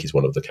Glove, I think, is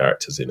one of the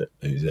characters in it.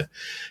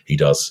 He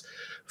does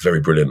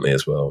very brilliantly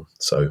as well.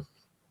 So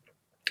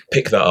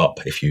pick that up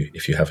if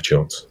you have a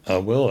chance. I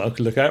will. I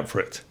could look out for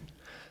it.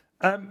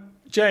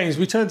 James,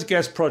 we turn to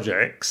guest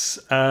projects.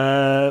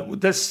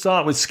 Let's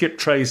start with Skip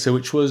Tracer,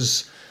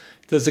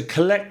 there's a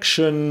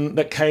collection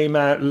that came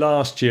out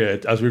last year,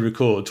 as we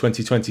record,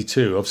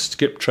 2022, of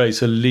Skip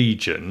Tracer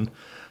Legion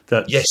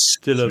that's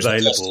still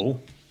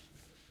available.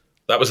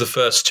 That was the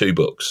first 2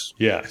 books.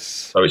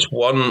 Yes. So it's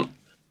one.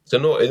 It's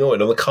annoying.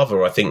 On the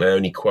cover, I think they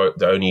only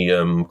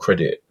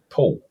credit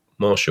Paul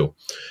Marshall,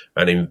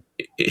 and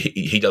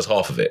he does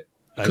half of it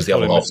because the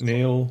other half.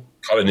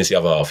 Colin is the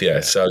other half. Yeah.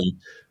 So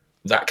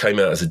that came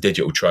out as a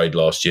digital trade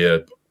last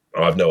year.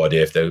 I have no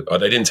idea if they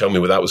didn't tell me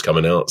when that was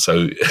coming out.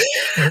 So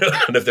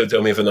and if they'll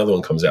tell me if another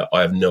one comes out,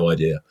 I have no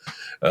idea.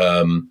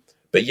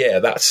 But yeah,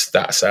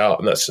 that's out,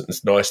 and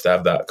it's nice to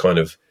have that kind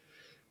of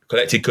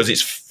collected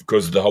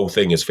because the whole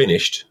thing is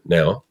finished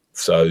now.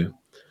 So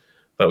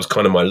that was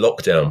kind of my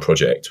lockdown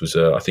project.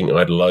 I think I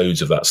had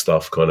loads of that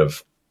stuff kind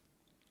of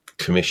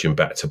commissioned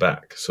back to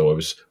back. So I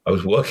was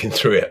working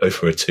through it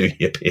over a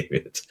 2-year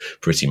period,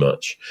 pretty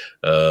much.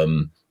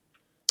 And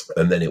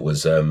then it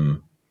was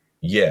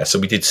so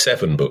we did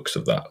 7 books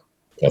of that.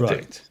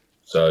 Right.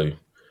 So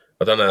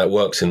I don't know how it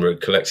works in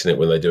collecting it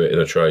when they do it in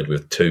a trade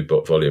with 2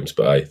 book volumes,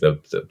 but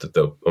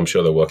I'm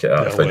sure they'll work it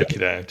out. They'll work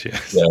it out,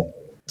 yes. Yeah.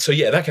 So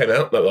yeah, that came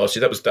out last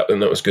year.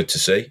 That was good to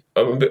see.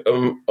 I'm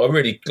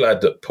really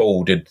glad that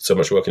Paul did so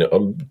much work in it.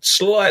 I'm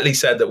slightly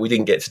sad that we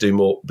didn't get to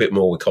do a bit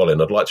more with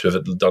Colin. I'd like to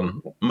have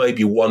done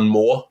maybe one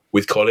more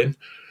with Colin,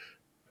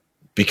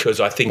 because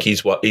I think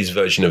his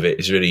version of it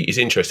is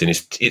interesting.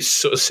 It's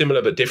sort of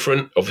similar but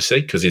different, obviously,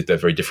 because they're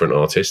very different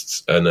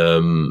artists. And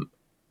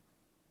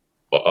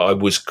I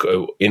was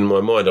in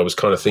my mind, I was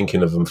kind of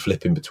thinking of them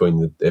flipping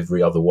between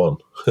every other one.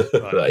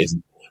 Right.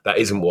 That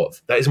isn't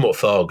what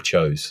Tharg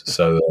chose.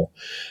 So,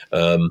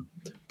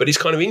 but it's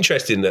kind of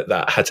interesting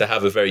that had to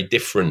have a very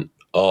different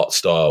art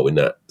style in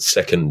that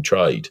second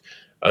trade.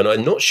 And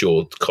I'm not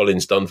sure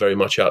Colin's done very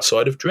much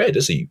outside of Dread,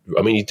 has he?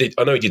 I mean, he did.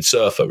 I know he did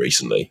Surfer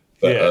recently,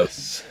 but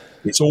yes.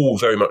 It's all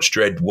very much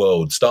Dread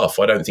world stuff.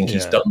 I don't think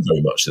he's done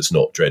very much that's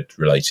not Dread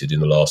related in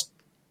the last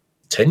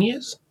 10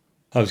 years.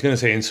 I was going to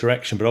say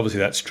Insurrection, but obviously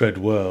that's Dread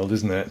world,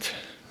 isn't it?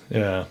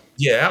 Yeah.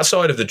 Yeah,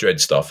 outside of the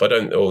Dread stuff,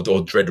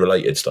 or Dread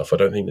related stuff, I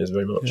don't think there's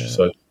very much. Yeah.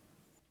 So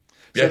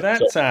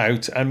that's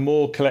out, and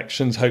more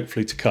collections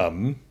hopefully to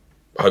come.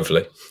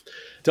 Hopefully.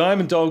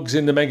 Diamond Dogs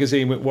in the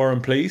magazine with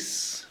Warren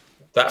Police.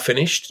 That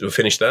finished. We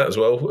finished that as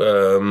well.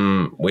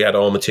 We had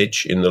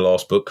Armitage in the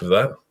last book of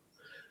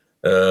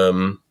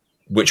that,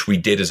 which we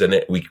did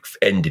we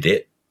ended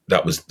it.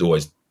 That was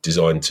always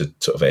designed to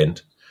sort of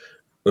end.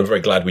 I'm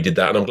very glad we did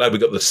that, and I'm glad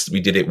we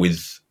did it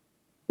with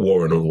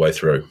Warren all the way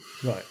through.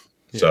 Right.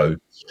 Yeah. So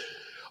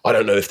I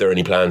don't know if there are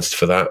any plans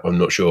for that. I'm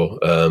not sure.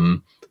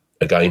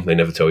 Again, they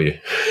never tell you.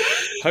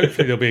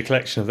 Hopefully there'll be a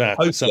collection of that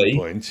at some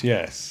point,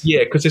 yes.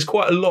 Yeah, because there's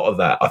quite a lot of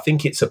that. I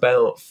think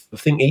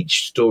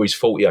each story's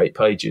 48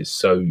 pages,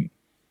 so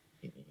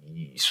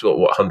it's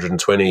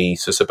 120,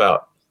 so it's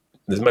about,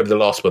 maybe the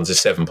last one's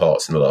 7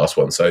 parts in the last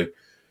one, so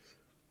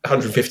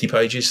 150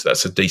 pages,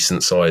 that's a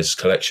decent sized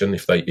collection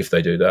if they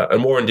do that.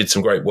 And Warren did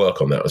some great work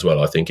on that as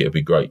well. I think it would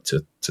be great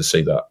to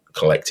see that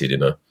collected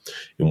in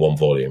one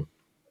volume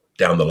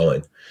down the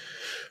line.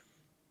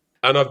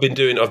 And I've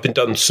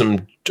done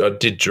some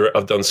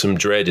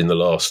Dread in the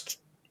last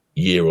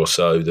year or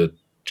so, the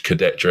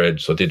Cadet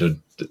Dreads. I did a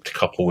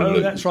couple. Oh,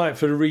 that's right,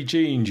 for the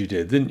Regened you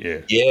did, didn't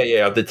you?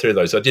 Yeah, I did 3 of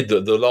those. I did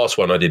the last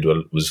one I did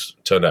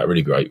turned out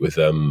really great with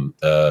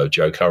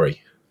Joe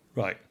Curry.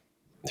 Right.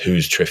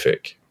 Who's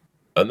terrific.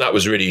 And that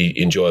was really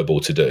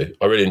enjoyable to do.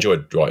 I really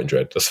enjoyed writing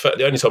Dread. That's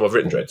the only time I've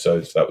written Dread, so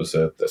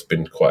that's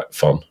been quite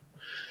fun.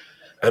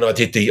 And I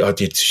did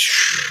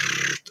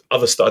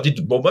other stuff.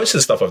 Most of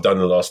the stuff I've done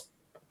in the last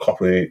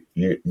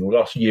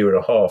last year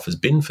and a half has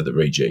been for the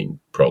Regened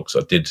progs.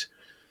 And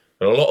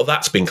a lot of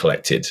that's been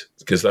collected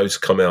because those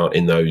come out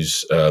in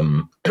those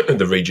the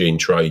Regened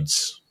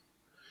trades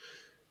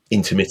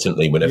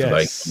intermittently whenever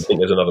I think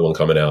there's another one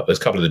coming out. There's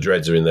a couple of the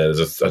Dreads are in there.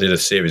 I did a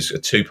series, a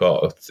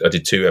 2-part. I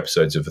did 2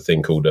 episodes of a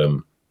thing called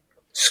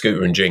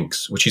Scooter and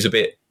Jinx, which is a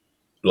bit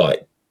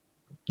like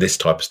this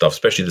type of stuff,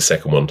 especially the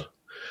second one.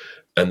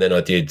 And then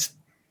I did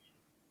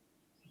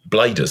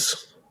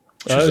Bladers.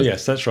 Oh,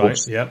 yes, that's right.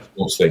 Yeah.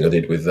 Sports thing I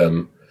did with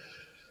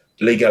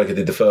Lee Gallagher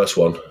did the first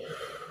one.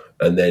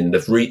 And then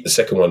the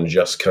second one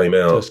just came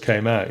out. Just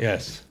came out,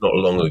 yes. Not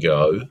long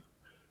ago.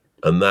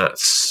 And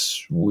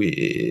that's with...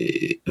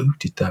 Who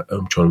did that?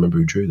 I'm trying to remember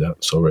who drew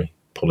that. Sorry.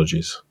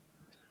 Apologies.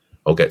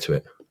 I'll get to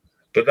it.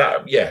 But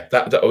that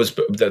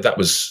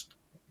was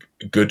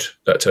good.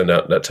 That turned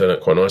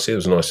out quite nicely. It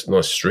was a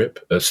nice strip.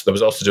 I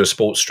was asked to do a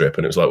sports strip,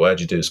 and it was like, well,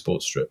 how'd you do a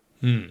sports strip?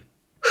 You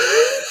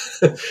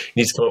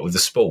need to come up with the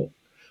sport.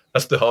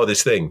 That's the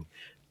hardest thing.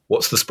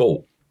 What's the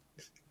sport?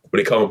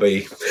 But it can't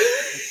be...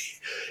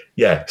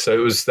 Yeah,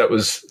 so that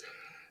was.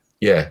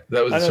 And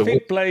I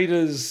think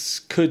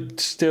Bladers could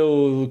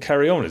still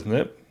carry on, isn't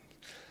it?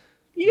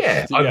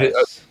 Yeah,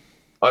 yes.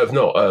 I've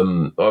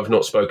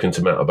not spoken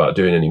to Matt about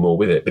doing any more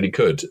with it, but it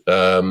could,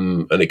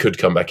 and it could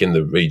come back in the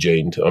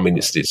regene. I mean,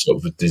 it's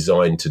sort of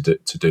designed to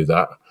do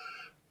that.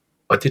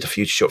 I did a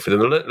future shot for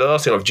them. The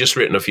last thing, I've just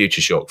written a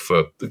future shot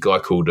for a guy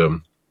called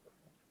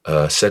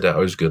Seda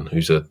Özgen,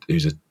 who's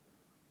a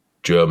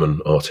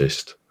German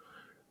artist.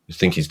 I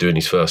think he's doing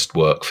his first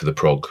work for the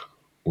Prog,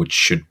 which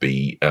should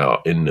be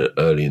out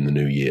early in the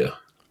new year,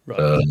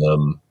 right.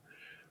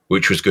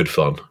 Which was good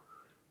fun.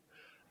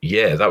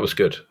 Yeah, that was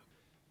good.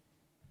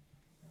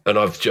 And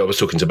I was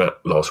talking to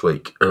Matt last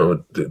week, and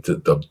I'm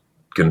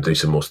going to do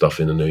some more stuff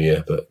in the new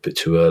year, but a bit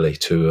too early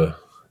to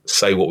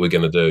say what we're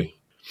going to do.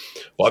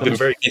 But I've been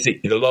very busy.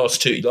 The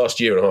last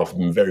year and a half, I've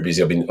been very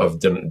busy. I've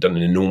done an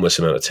enormous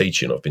amount of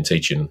teaching. I've been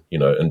teaching,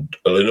 and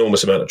an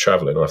enormous amount of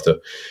travelling. I have to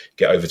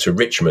get over to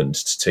Richmond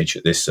to teach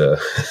at this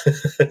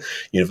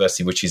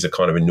university, which is a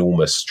kind of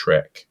enormous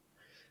trek.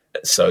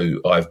 So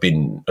I've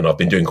been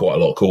doing quite a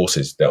lot of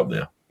courses down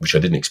there, which I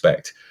didn't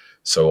expect.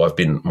 So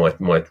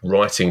my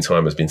writing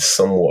time has been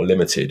somewhat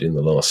limited in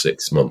the last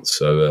 6 months.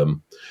 So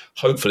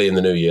hopefully in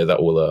the new year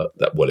it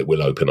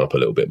will open up a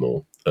little bit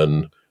more.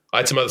 And I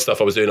had some other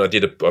stuff I was doing. I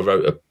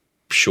wrote a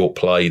short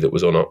play that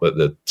was on up at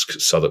the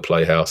Southwark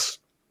Playhouse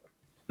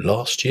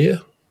last year,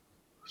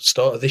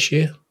 start of this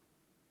year.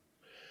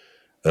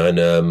 And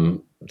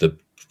the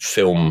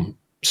film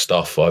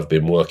stuff I've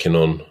been working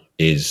on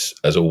is,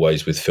 as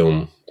always with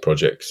film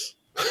projects,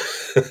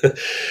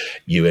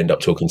 you end up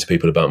talking to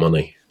people about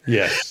money.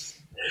 Yes.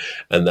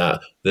 And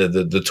that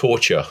the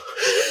torture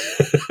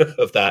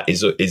of that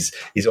is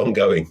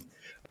ongoing.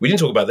 We didn't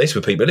talk about this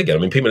with Pete Milligan. I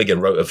mean, Pete Milligan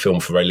wrote a film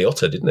for Ray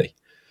Liotta, didn't he?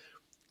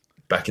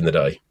 Back in the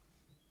day.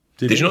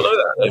 Did you not know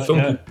that? A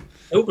film called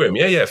Pilgrim,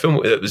 yeah. A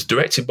film that was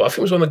directed by, I think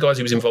it was one of the guys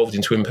who was involved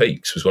in Twin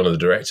Peaks, was one of the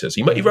directors.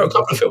 He wrote a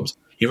couple of films.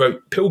 He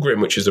wrote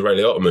Pilgrim, which is the Ray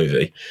Liotta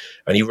movie,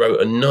 and he wrote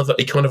another,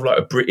 he kind of like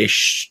a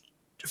British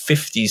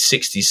 50s,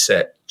 60s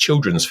set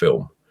children's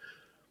film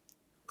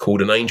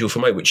called An Angel for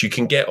May, which you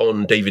can get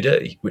on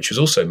DVD, which was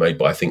also made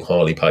by, I think,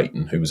 Harley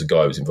Payton, who was a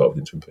guy who was involved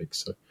in Twin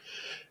Peaks. So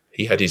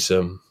he had his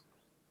the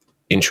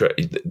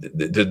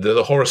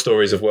horror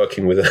stories of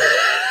working with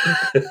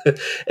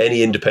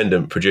any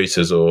independent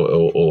producers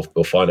or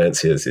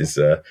financiers is.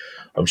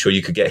 I'm sure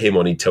you could get him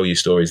on. He'd tell you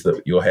stories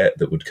that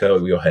would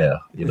curl your hair.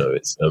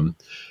 It's.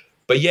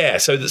 But yeah,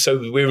 so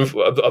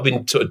I've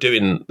been sort of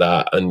doing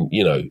that, and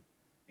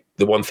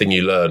the one thing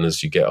you learn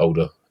as you get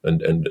older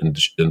and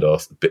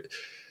ask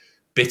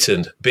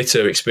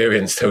bitter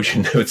experience tells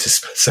you never to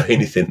say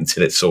anything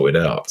until it's sorted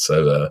out.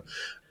 So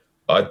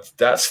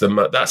those are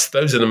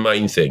the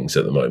main things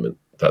at the moment.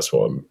 That's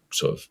what I'm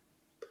sort of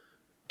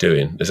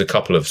doing. There's a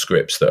couple of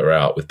scripts that are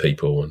out with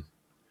people, and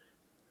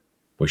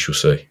we shall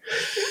see.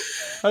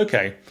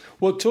 Okay.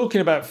 Well,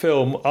 talking about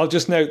film, I'll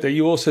just note that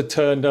you also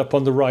turned up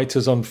on the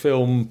Writers on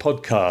Film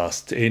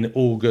podcast in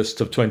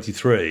August of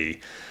 23,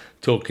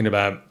 talking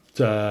about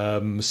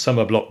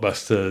summer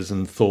blockbusters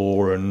and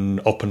Thor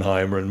and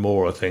Oppenheimer and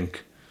more, I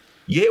think.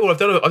 Yeah, well,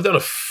 I've done a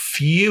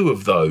few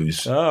of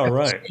those. Oh,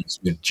 right.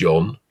 With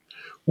John.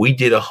 We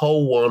did a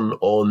whole one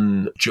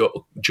on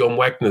John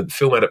Wagner,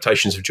 film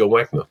adaptations of John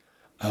Wagner.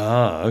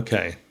 Ah,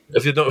 okay.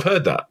 Have you not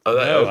heard that?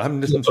 No, I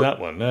haven't listened to that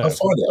one. No. I'll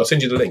find it. I'll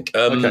send you the link.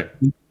 Okay.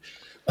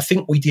 I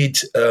think we did.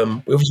 We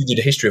obviously did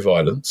A History of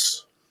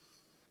Violence,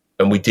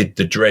 and we did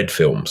the Dread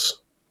films.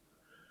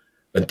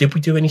 And did we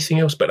do anything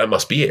else? But that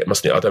must be it,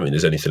 mustn't it? I don't think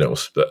there's anything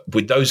else. But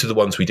those are the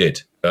ones we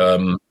did.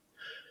 And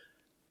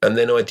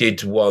then we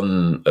did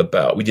one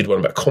about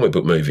comic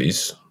book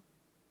movies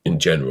in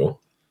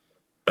general.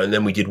 And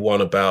then we did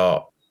one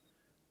about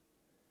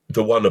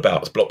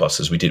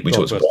blockbusters. We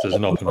talked about blockbusters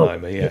and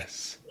Oppenheimer,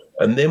 yes.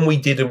 And then we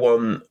did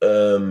one.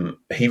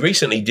 He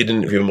recently did an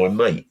interview with my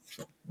mate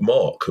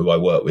Mark, who I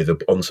work with,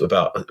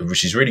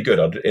 which is really good.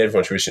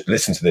 Everyone should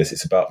listen to this.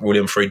 It's about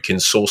William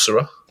Friedkin's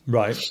Sorcerer.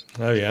 Right.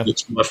 Oh yeah.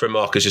 My friend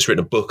Mark has just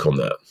written a book on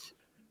that.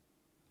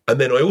 And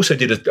then I also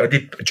did.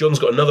 John's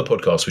got another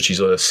podcast, which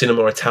is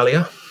Cinema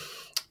Italia,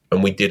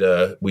 and we did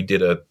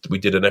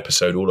an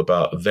episode all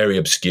about a very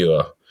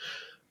obscure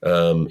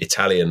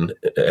Italian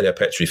Elio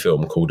Petri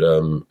film called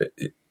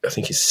I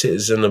think it's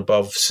Citizen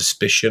Above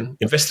Suspicion.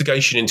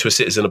 Investigation into a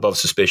Citizen Above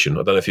Suspicion.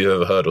 I don't know if you've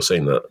ever heard or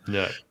seen that.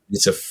 No.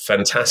 It's a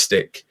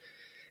fantastic.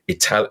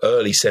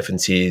 early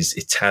 70s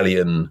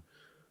Italian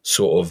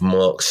sort of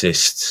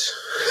Marxist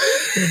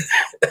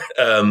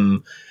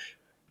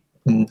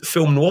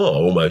film noir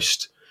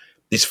almost.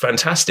 It's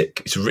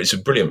fantastic. It's a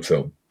brilliant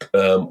film,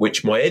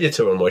 which my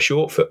editor on my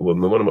short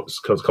film, a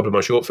couple of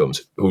my short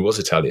films, who was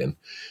Italian,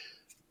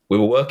 we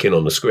were working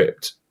on the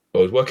script. I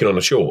was working on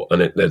a short,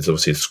 and there's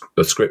obviously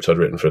a script I'd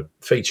written for a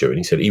feature,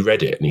 and he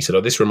read it, and he said,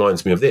 "Oh, this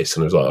reminds me of this,"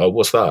 and I was like, "Oh,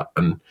 what's that?"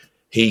 And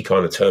he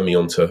kind of turned me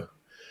on to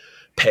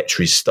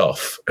Petri's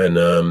stuff, and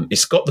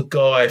it's got the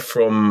guy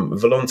from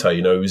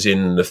Volonté, who was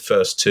in the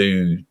first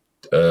two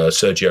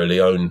Sergio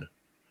Leone,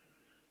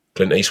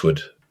 Clint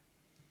Eastwood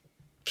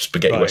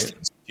spaghetti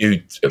westerns,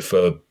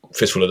 for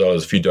Fistful of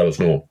Dollars, a few dollars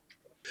more.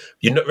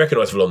 You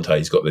recognise Volonté,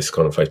 he's got this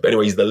kind of face. But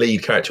anyway, he's the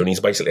lead character, and he's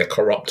basically a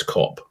corrupt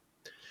cop.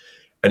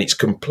 And it's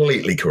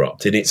completely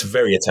corrupt, and it's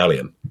very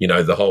Italian,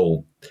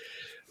 and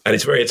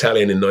it's very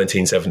Italian in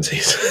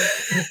 1970s.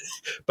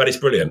 But it's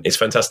brilliant. It's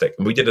fantastic.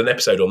 And we did an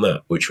episode on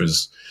that, which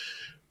was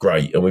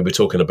great. And we were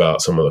talking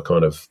about some of the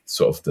kind of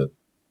sort of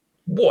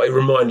what it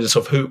reminded us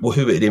of,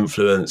 who it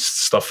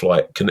influenced, stuff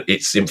like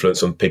its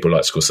influence on people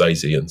like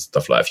Scorsese and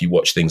stuff like that. If you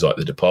watch things like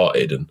The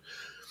Departed and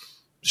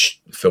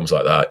films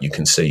like that, you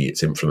can see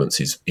its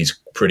influence is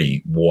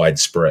pretty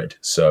widespread.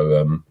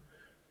 So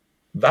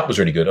that was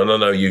really good. And I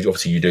know you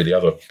do the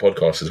other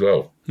podcast as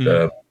well,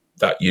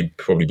 that you'd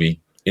probably be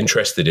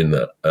interested in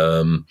that.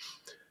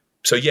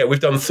 So yeah,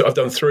 I've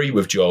done 3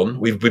 with John.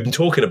 We've been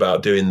talking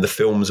about doing the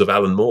films of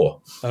Alan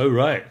Moore. Oh,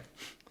 right.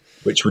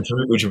 Which would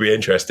be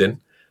interesting.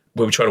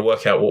 We were trying to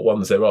work out what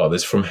ones there are.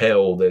 There's From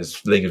Hell,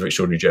 there's League of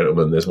Extraordinary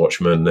Gentlemen, there's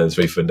Watchmen, there's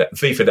V for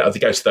Vendetta. I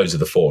think those are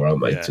the 4,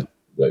 aren't they?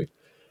 Yeah.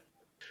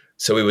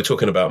 So we were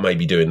talking about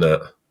maybe doing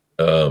that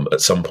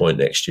at some point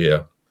next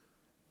year.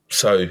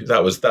 So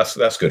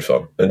that's good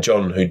fun. And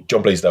John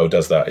Bleasdale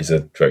does that. He's a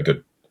very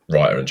good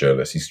writer and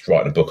journalist. He's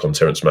writing a book on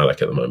Terrence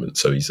Malick at the moment.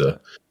 So he's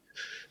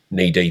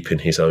knee deep in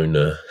his own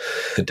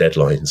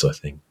deadlines, I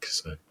think.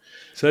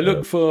 So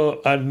look for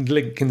a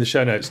link in the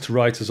show notes to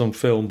Writers on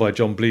Film by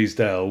John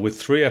Bleasdale, with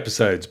 3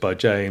 episodes by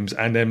James,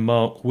 and then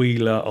Mark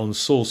Wheeler on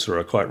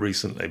Sorcerer quite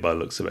recently, by the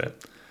looks of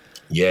it.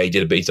 Yeah,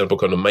 he's done a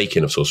book on the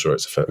making of Sorcerer.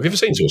 Have you ever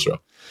seen Sorcerer?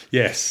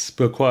 Yes,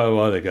 but quite a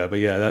while ago. But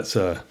yeah, it's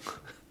a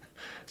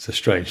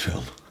strange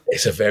film.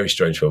 It's a very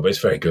strange film, but it's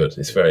very good.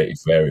 It's very,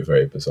 very,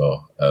 very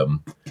bizarre.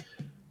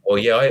 Well,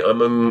 yeah, I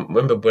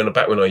remember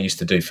when I used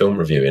to do film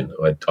reviewing,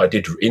 I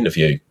did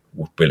interview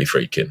Willie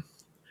Friedkin,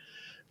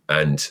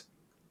 and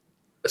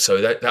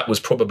so that was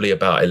probably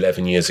about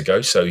 11 years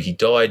ago. So he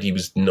died, he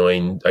was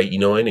 89.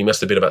 He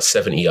must have been about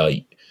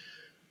 78.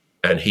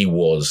 And he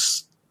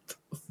was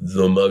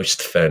the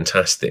most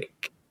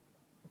fantastic,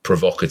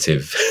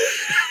 provocative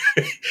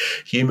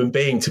human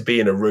being to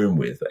be in a room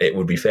with, it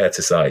would be fair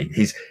to say.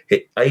 His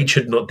age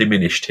had not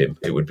diminished him.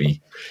 It would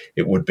be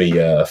fair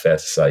to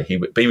say. He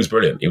was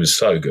brilliant. He was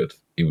so good.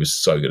 It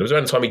was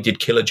around the time he did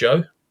Killer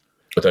Joe.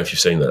 I don't know if you've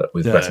seen that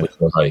with Matthew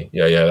McConaughey.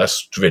 Yeah,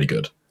 that's really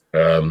good.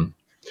 And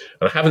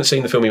I haven't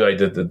seen the film he made,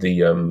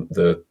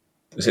 the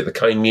is it the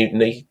Kane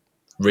Mutiny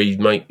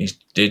remake he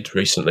did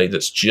recently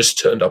that's just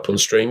turned up on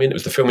streaming? It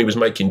was the film he was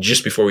making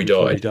just before he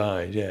died.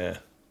 Yeah.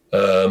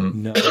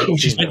 No,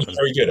 which is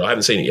very good. I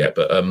haven't seen it yet,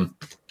 but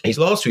his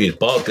last 2 years,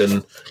 Bug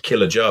and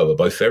Killer Joe, are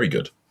both very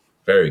good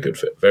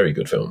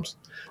films.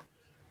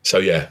 So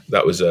yeah,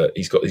 that was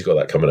he's got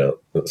that coming out.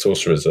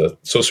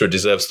 Sorcerer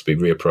deserves to be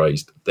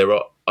reappraised.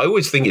 I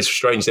always think it's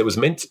strange.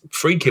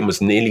 Friedkin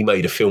was nearly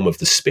made a film of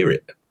The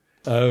Spirit.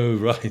 Oh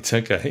right,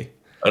 okay.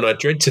 And I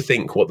dread to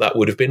think what that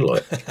would have been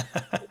like.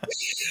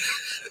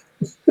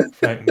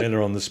 Frank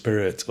Miller on The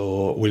Spirit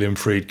or William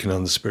Friedkin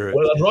on The Spirit.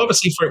 Well, I'd rather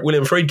see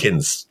William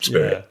Friedkin's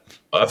Spirit. Yeah.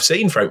 I've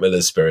seen Frank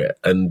Miller's Spirit,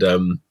 and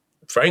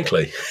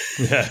frankly,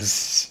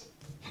 yes,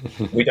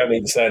 we don't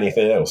need to say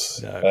anything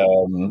else.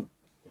 No.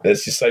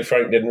 Let's just say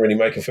Frank didn't really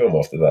make a film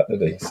after that,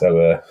 did he?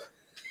 So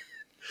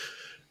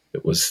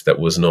that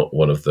was not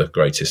one of the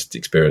greatest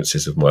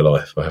experiences of my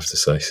life, I have to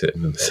say,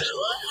 sitting in the cinema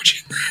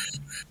watching this.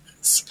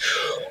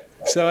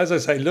 So, as I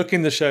say, look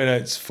in the show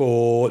notes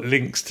for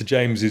links to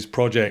James's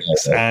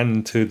projects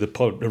and to the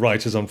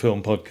Writers on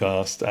Film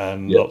podcast,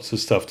 and lots of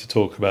stuff to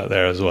talk about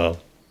there as well.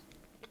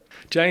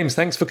 James,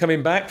 thanks for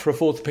coming back for a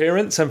 4th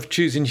appearance and for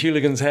choosing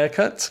Hewligan's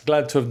haircut.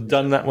 Glad to have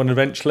done that one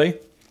eventually.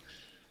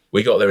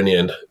 We got there in the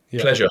end.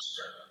 Yeah. Pleasure.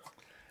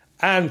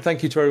 And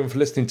thank you to everyone for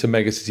listening to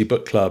Mega City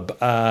Book Club.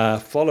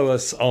 Follow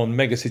us on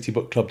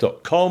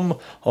megacitybookclub.com,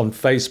 on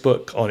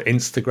Facebook, on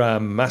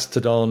Instagram,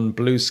 Mastodon,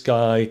 Blue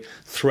Sky,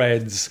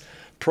 Threads,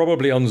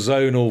 probably on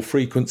Zonal,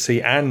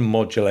 Frequency and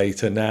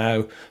Modulator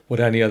now. What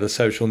any other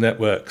social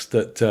networks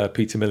that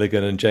Peter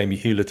Milligan and Jamie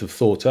Hewlett have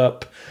thought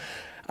up.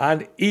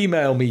 And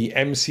email me,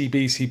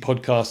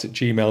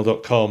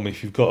 mcbcpodcast@gmail.com,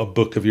 if you've got a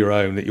book of your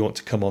own that you want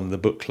to come on the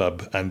book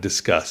club and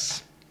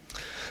discuss.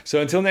 So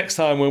until next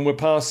time, when we're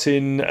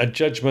passing a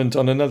judgment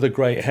on another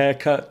great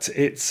haircut,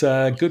 it's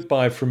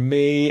goodbye from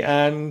me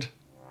and...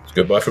 It's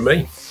goodbye from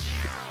me.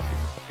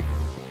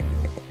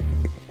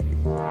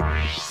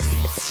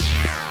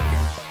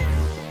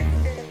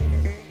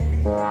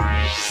 Wow.